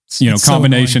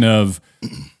 Combination of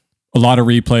a lot of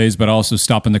replays, but also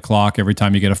stopping the clock every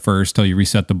time you get a first till you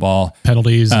reset the ball.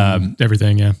 Penalties and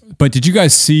everything, yeah. But did you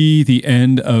guys see the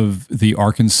end of the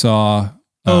Arkansas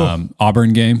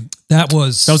Auburn game? That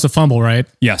was a fumble, right?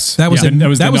 Yes. That was a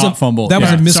fumble. That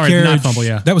was a miscarriage. Sorry, not fumble,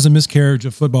 yeah. That was a miscarriage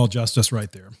of football justice right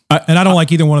there. And I don't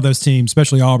like either one of those teams,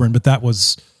 especially Auburn, but that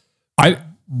was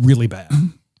really bad.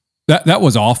 That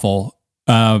was awful.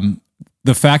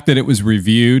 The fact that it was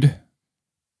reviewed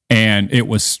and it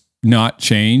was not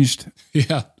changed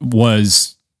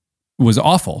was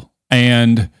awful.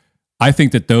 And I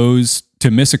think that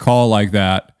to miss a call like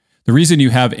that, the reason you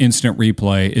have instant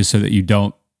replay is so that you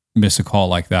don't miss a call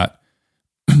like that.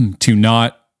 To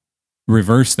not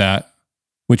reverse that,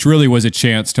 which really was a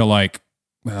chance to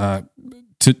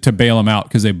to bail them out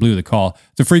because they blew the call.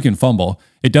 It's a freaking fumble.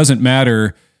 It doesn't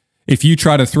matter if you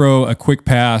try to throw a quick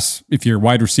pass, if your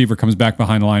wide receiver comes back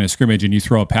behind the line of scrimmage and you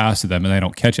throw a pass to them and they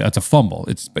don't catch it, that's a fumble.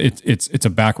 It's a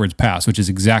backwards pass, which is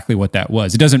exactly what that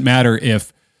was. It doesn't matter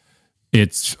if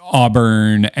it's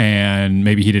Auburn and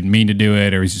maybe he didn't mean to do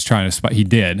it or he's just trying to spot. He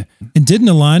did. And didn't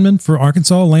a lineman for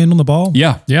Arkansas land on the ball?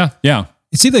 Yeah.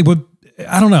 You see, they would.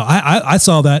 I don't know. I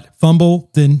saw that fumble.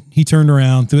 Then he turned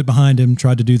around, threw it behind him,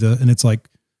 tried to do and it's like,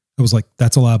 I was like,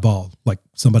 that's a live ball. Like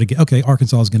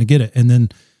Arkansas is going to get it. And then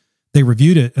they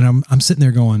reviewed it, and I'm sitting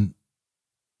there going,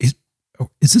 "Is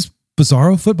this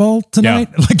Bizarro football tonight?"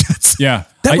 Yeah.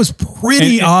 That was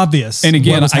pretty obvious. And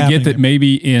again, I get that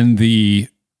maybe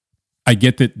I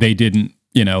get that they didn't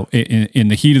in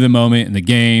the heat of the moment in the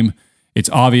game, it's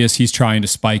obvious he's trying to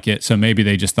spike it. So maybe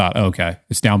they just thought, okay,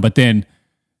 it's down. But then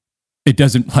it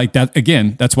doesn't like that.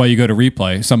 Again, that's why you go to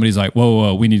replay. Somebody's like,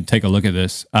 whoa, we need to take a look at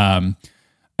this. And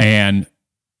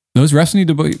those refs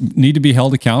need to be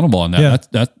held accountable on that.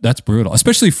 Yeah. That's brutal,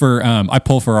 especially for, I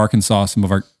pull for Arkansas. Some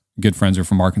of our good friends are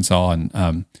from Arkansas,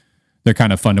 and they're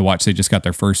kind of fun to watch. They just got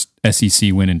their first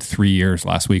SEC win in 3 years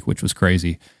last week, which was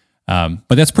crazy. But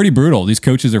that's pretty brutal. These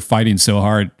coaches are fighting so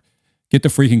hard. Get the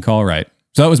freaking call right.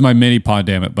 So that was my mini pod,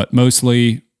 damn it. But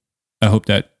mostly, I hope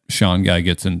that Sean guy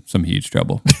gets in some huge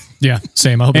trouble. Yeah,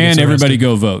 same. I hope. And everybody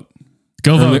go vote.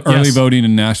 Go vote. Early Yes. voting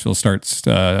in Nashville starts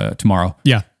tomorrow.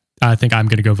 Yeah, I think I'm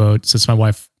going to go vote since my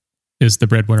wife is the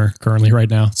breadwinner currently right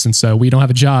now. Since we don't have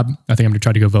a job, I think I'm going to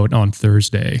try to go vote on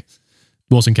Thursday,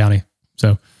 Wilson County.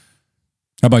 So,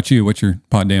 how about you? What's your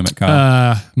pod, damn it,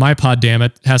 Kyle? my pod damn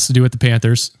it has to do with the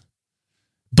Panthers,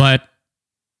 but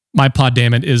my pod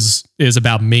damn it is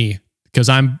about me because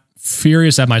I'm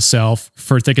furious at myself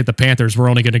for thinking the Panthers were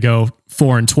only going to go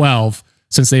 4-12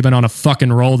 since they've been on a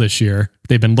fucking roll this year.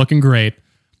 They've been looking great.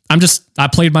 I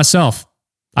played myself.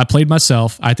 I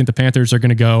think the Panthers are going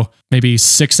to go maybe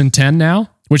 6-10 now,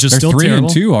 which is They're still terrible.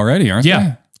 3-2 already, aren't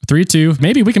Yeah, 3-2.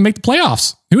 Maybe we can make the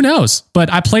playoffs. Who knows?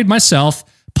 But I played myself.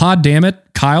 Pod damn it,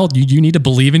 Kyle, you need to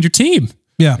believe in your team.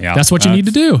 Yeah. they? Yeah, That's what you need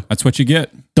to do. That's what you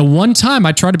get. The one time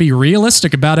I try to be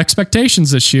realistic about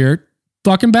expectations this year,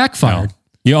 fucking backfired. No.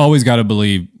 You always got to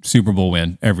believe Super Bowl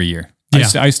win every year. Yeah.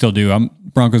 I still do.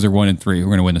 Broncos are 1-3. We're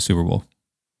going to win the Super Bowl.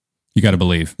 You got to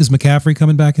believe. Is McCaffrey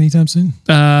coming back anytime soon?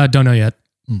 Don't know yet.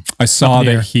 I saw Up in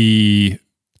the that air.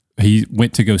 he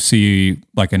went to go see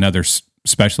like another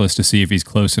specialist to see if he's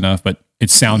close enough, but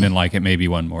it's sounding like it may be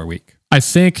one more week. I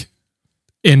think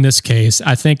in this case,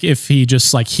 if he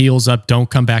just like heals up, don't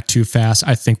come back too fast,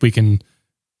 I think we can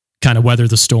kind of weather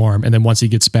the storm. And then once he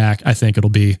gets back, I think it'll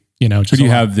be, just Who do you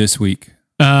have this week?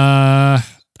 I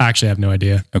actually have no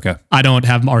idea. Okay. I don't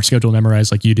have our schedule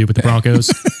memorized like you do with the Broncos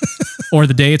or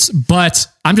the dates, but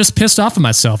I'm just pissed off at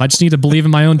myself. I just need to believe in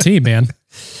my own team, man.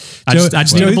 I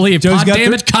just need to believe. Joe's God got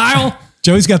damn the- it, Kyle.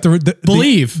 Joey's got the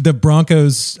Believe. the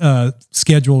Broncos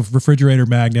schedule refrigerator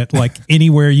magnet, like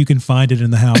anywhere you can find it in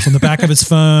the house. On the back of his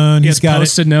phone, he's has got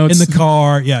Post-it it notes. in the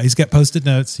car. Yeah, he's got Post-it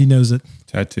notes. He knows it.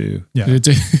 Tattoo. Yeah.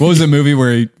 What was the movie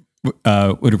where he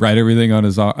would write everything on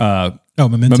his Memento.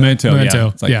 Memento. Memento, Yeah,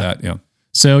 it's like yeah. that. Yeah.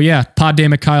 So yeah, pod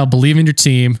damn it, Kyle, believe in your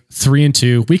team.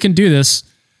 3-2. We can do this.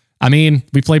 I mean,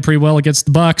 we played pretty well against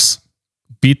the Bucks.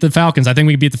 Beat the Falcons. I think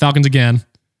we can beat the Falcons again.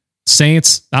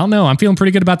 Saints, I don't know. I'm feeling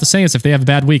pretty good about the Saints if they have a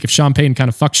bad week. If Sean Payton kind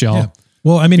of fucks y'all, Yeah.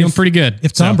 Well, I mean, feeling pretty good.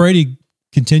 If Tom Brady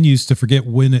continues to forget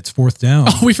when it's fourth down,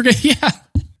 we forget, yeah.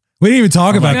 we didn't even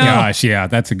talk about my that. Gosh, yeah,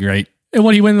 that's a great. And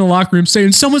when he went in the locker room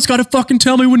saying, someone's got to fucking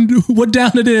tell me what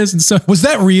down it is. And so Was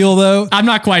that real though? I'm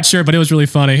not quite sure, but it was really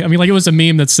funny. I mean, like it was a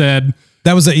meme that said,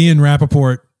 That was the Ian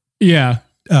Rappaport yeah,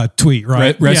 tweet,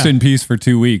 right? Rest Yeah. in peace for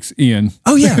 2 weeks, Ian.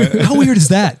 Oh yeah. How weird is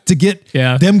that to get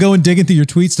Yeah. them going digging through your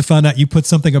tweets to find out you put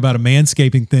something about a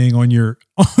manscaping thing on your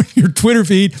Twitter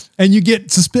feed and you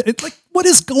get suspended. Like, what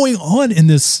is going on in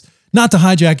this? Not to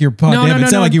hijack your pod, No, damn, no, it no,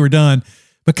 sounded no. like you were done.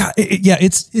 But God,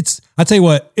 it's. I tell you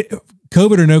what,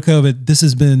 COVID or no COVID, this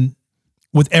has been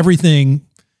with everything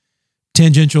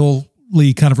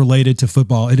tangentially kind of related to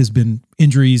football. It has been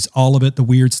injuries, all of it, the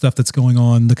weird stuff that's going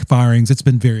on, the firings. It's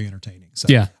been very entertaining. So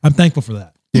Yeah. I'm thankful for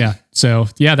that. yeah. So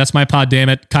yeah, that's my pod. Damn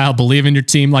it, Kyle. Believe in your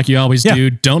team like you always Yeah. do.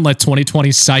 Don't let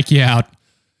 2020 psych you out.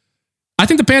 I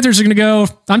think the Panthers are going to go.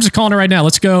 I'm just calling it right now.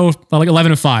 Let's go like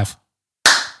 11-5.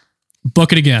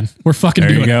 Book it again. We're fucking There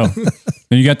doing you it. go.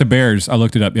 Then you got the Bears. I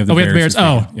looked it up. You have the Oh, we have the Bears.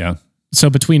 Bears. Oh. Yeah. So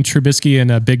between Trubisky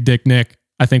and Big Dick Nick,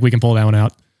 I think we can pull that one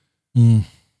out.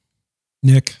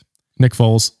 Nick, Nick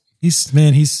Foles. he's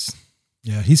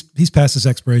past his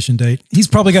expiration date. He's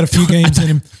probably got a few games in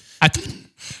him.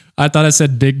 I thought I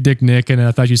said Big Dick Nick, and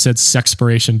I thought you said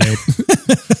sexpiration date.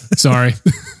 Sorry.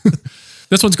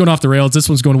 This one's going off the rails. This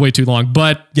one's going way too long,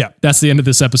 but Yeah. that's the end of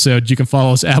this episode. You can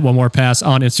follow us at One More Pass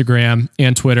on Instagram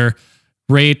and Twitter.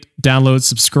 Rate, download,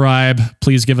 subscribe.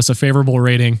 Please give us a favorable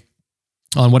rating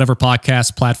on whatever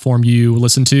podcast platform you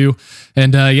listen to.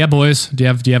 And yeah, boys, do you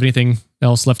have anything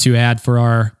else left to add for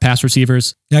our pass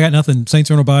receivers? Yeah, I got nothing. Saints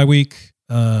are on a bye week.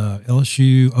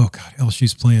 LSU. Oh God,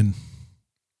 LSU's playing.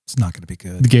 It's not going to be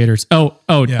good. The Gators.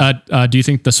 Yeah. Do you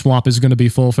think the swamp is going to be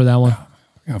full for that one?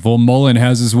 Yeah, Vol Mullen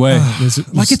has his way.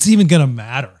 Like it's even going to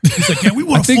matter. It's like, yeah, we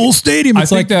want a full stadium. I It's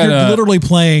think like that, you're literally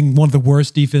playing one of the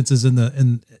worst defenses in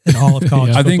all of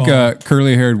college I think football.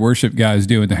 curly haired worship guy is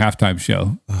doing the halftime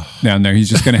show down there. He's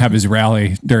just going to have his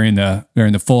rally during the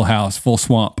full house, full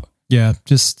swamp. Yeah,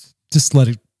 just let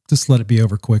it be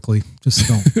over quickly. Just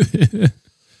don't.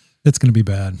 It's going to be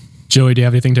bad. Joey, do you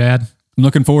have anything to add? I'm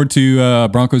looking forward to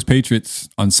Broncos Patriots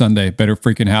on Sunday. Better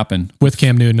freaking happen. With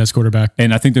Cam Newton as quarterback.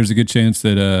 And I think there's a good chance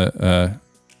that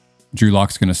Drew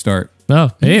Lock's going to start.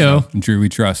 Oh, hey-o. So, Drew, we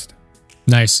trust.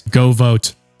 Nice. Go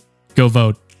vote. Go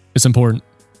vote. It's important.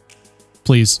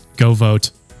 Please, go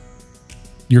vote.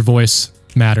 Your voice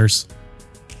matters.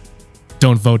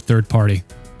 Don't vote third party.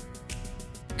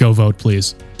 Go vote,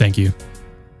 please. Thank you.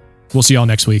 We'll see y'all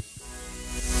next week.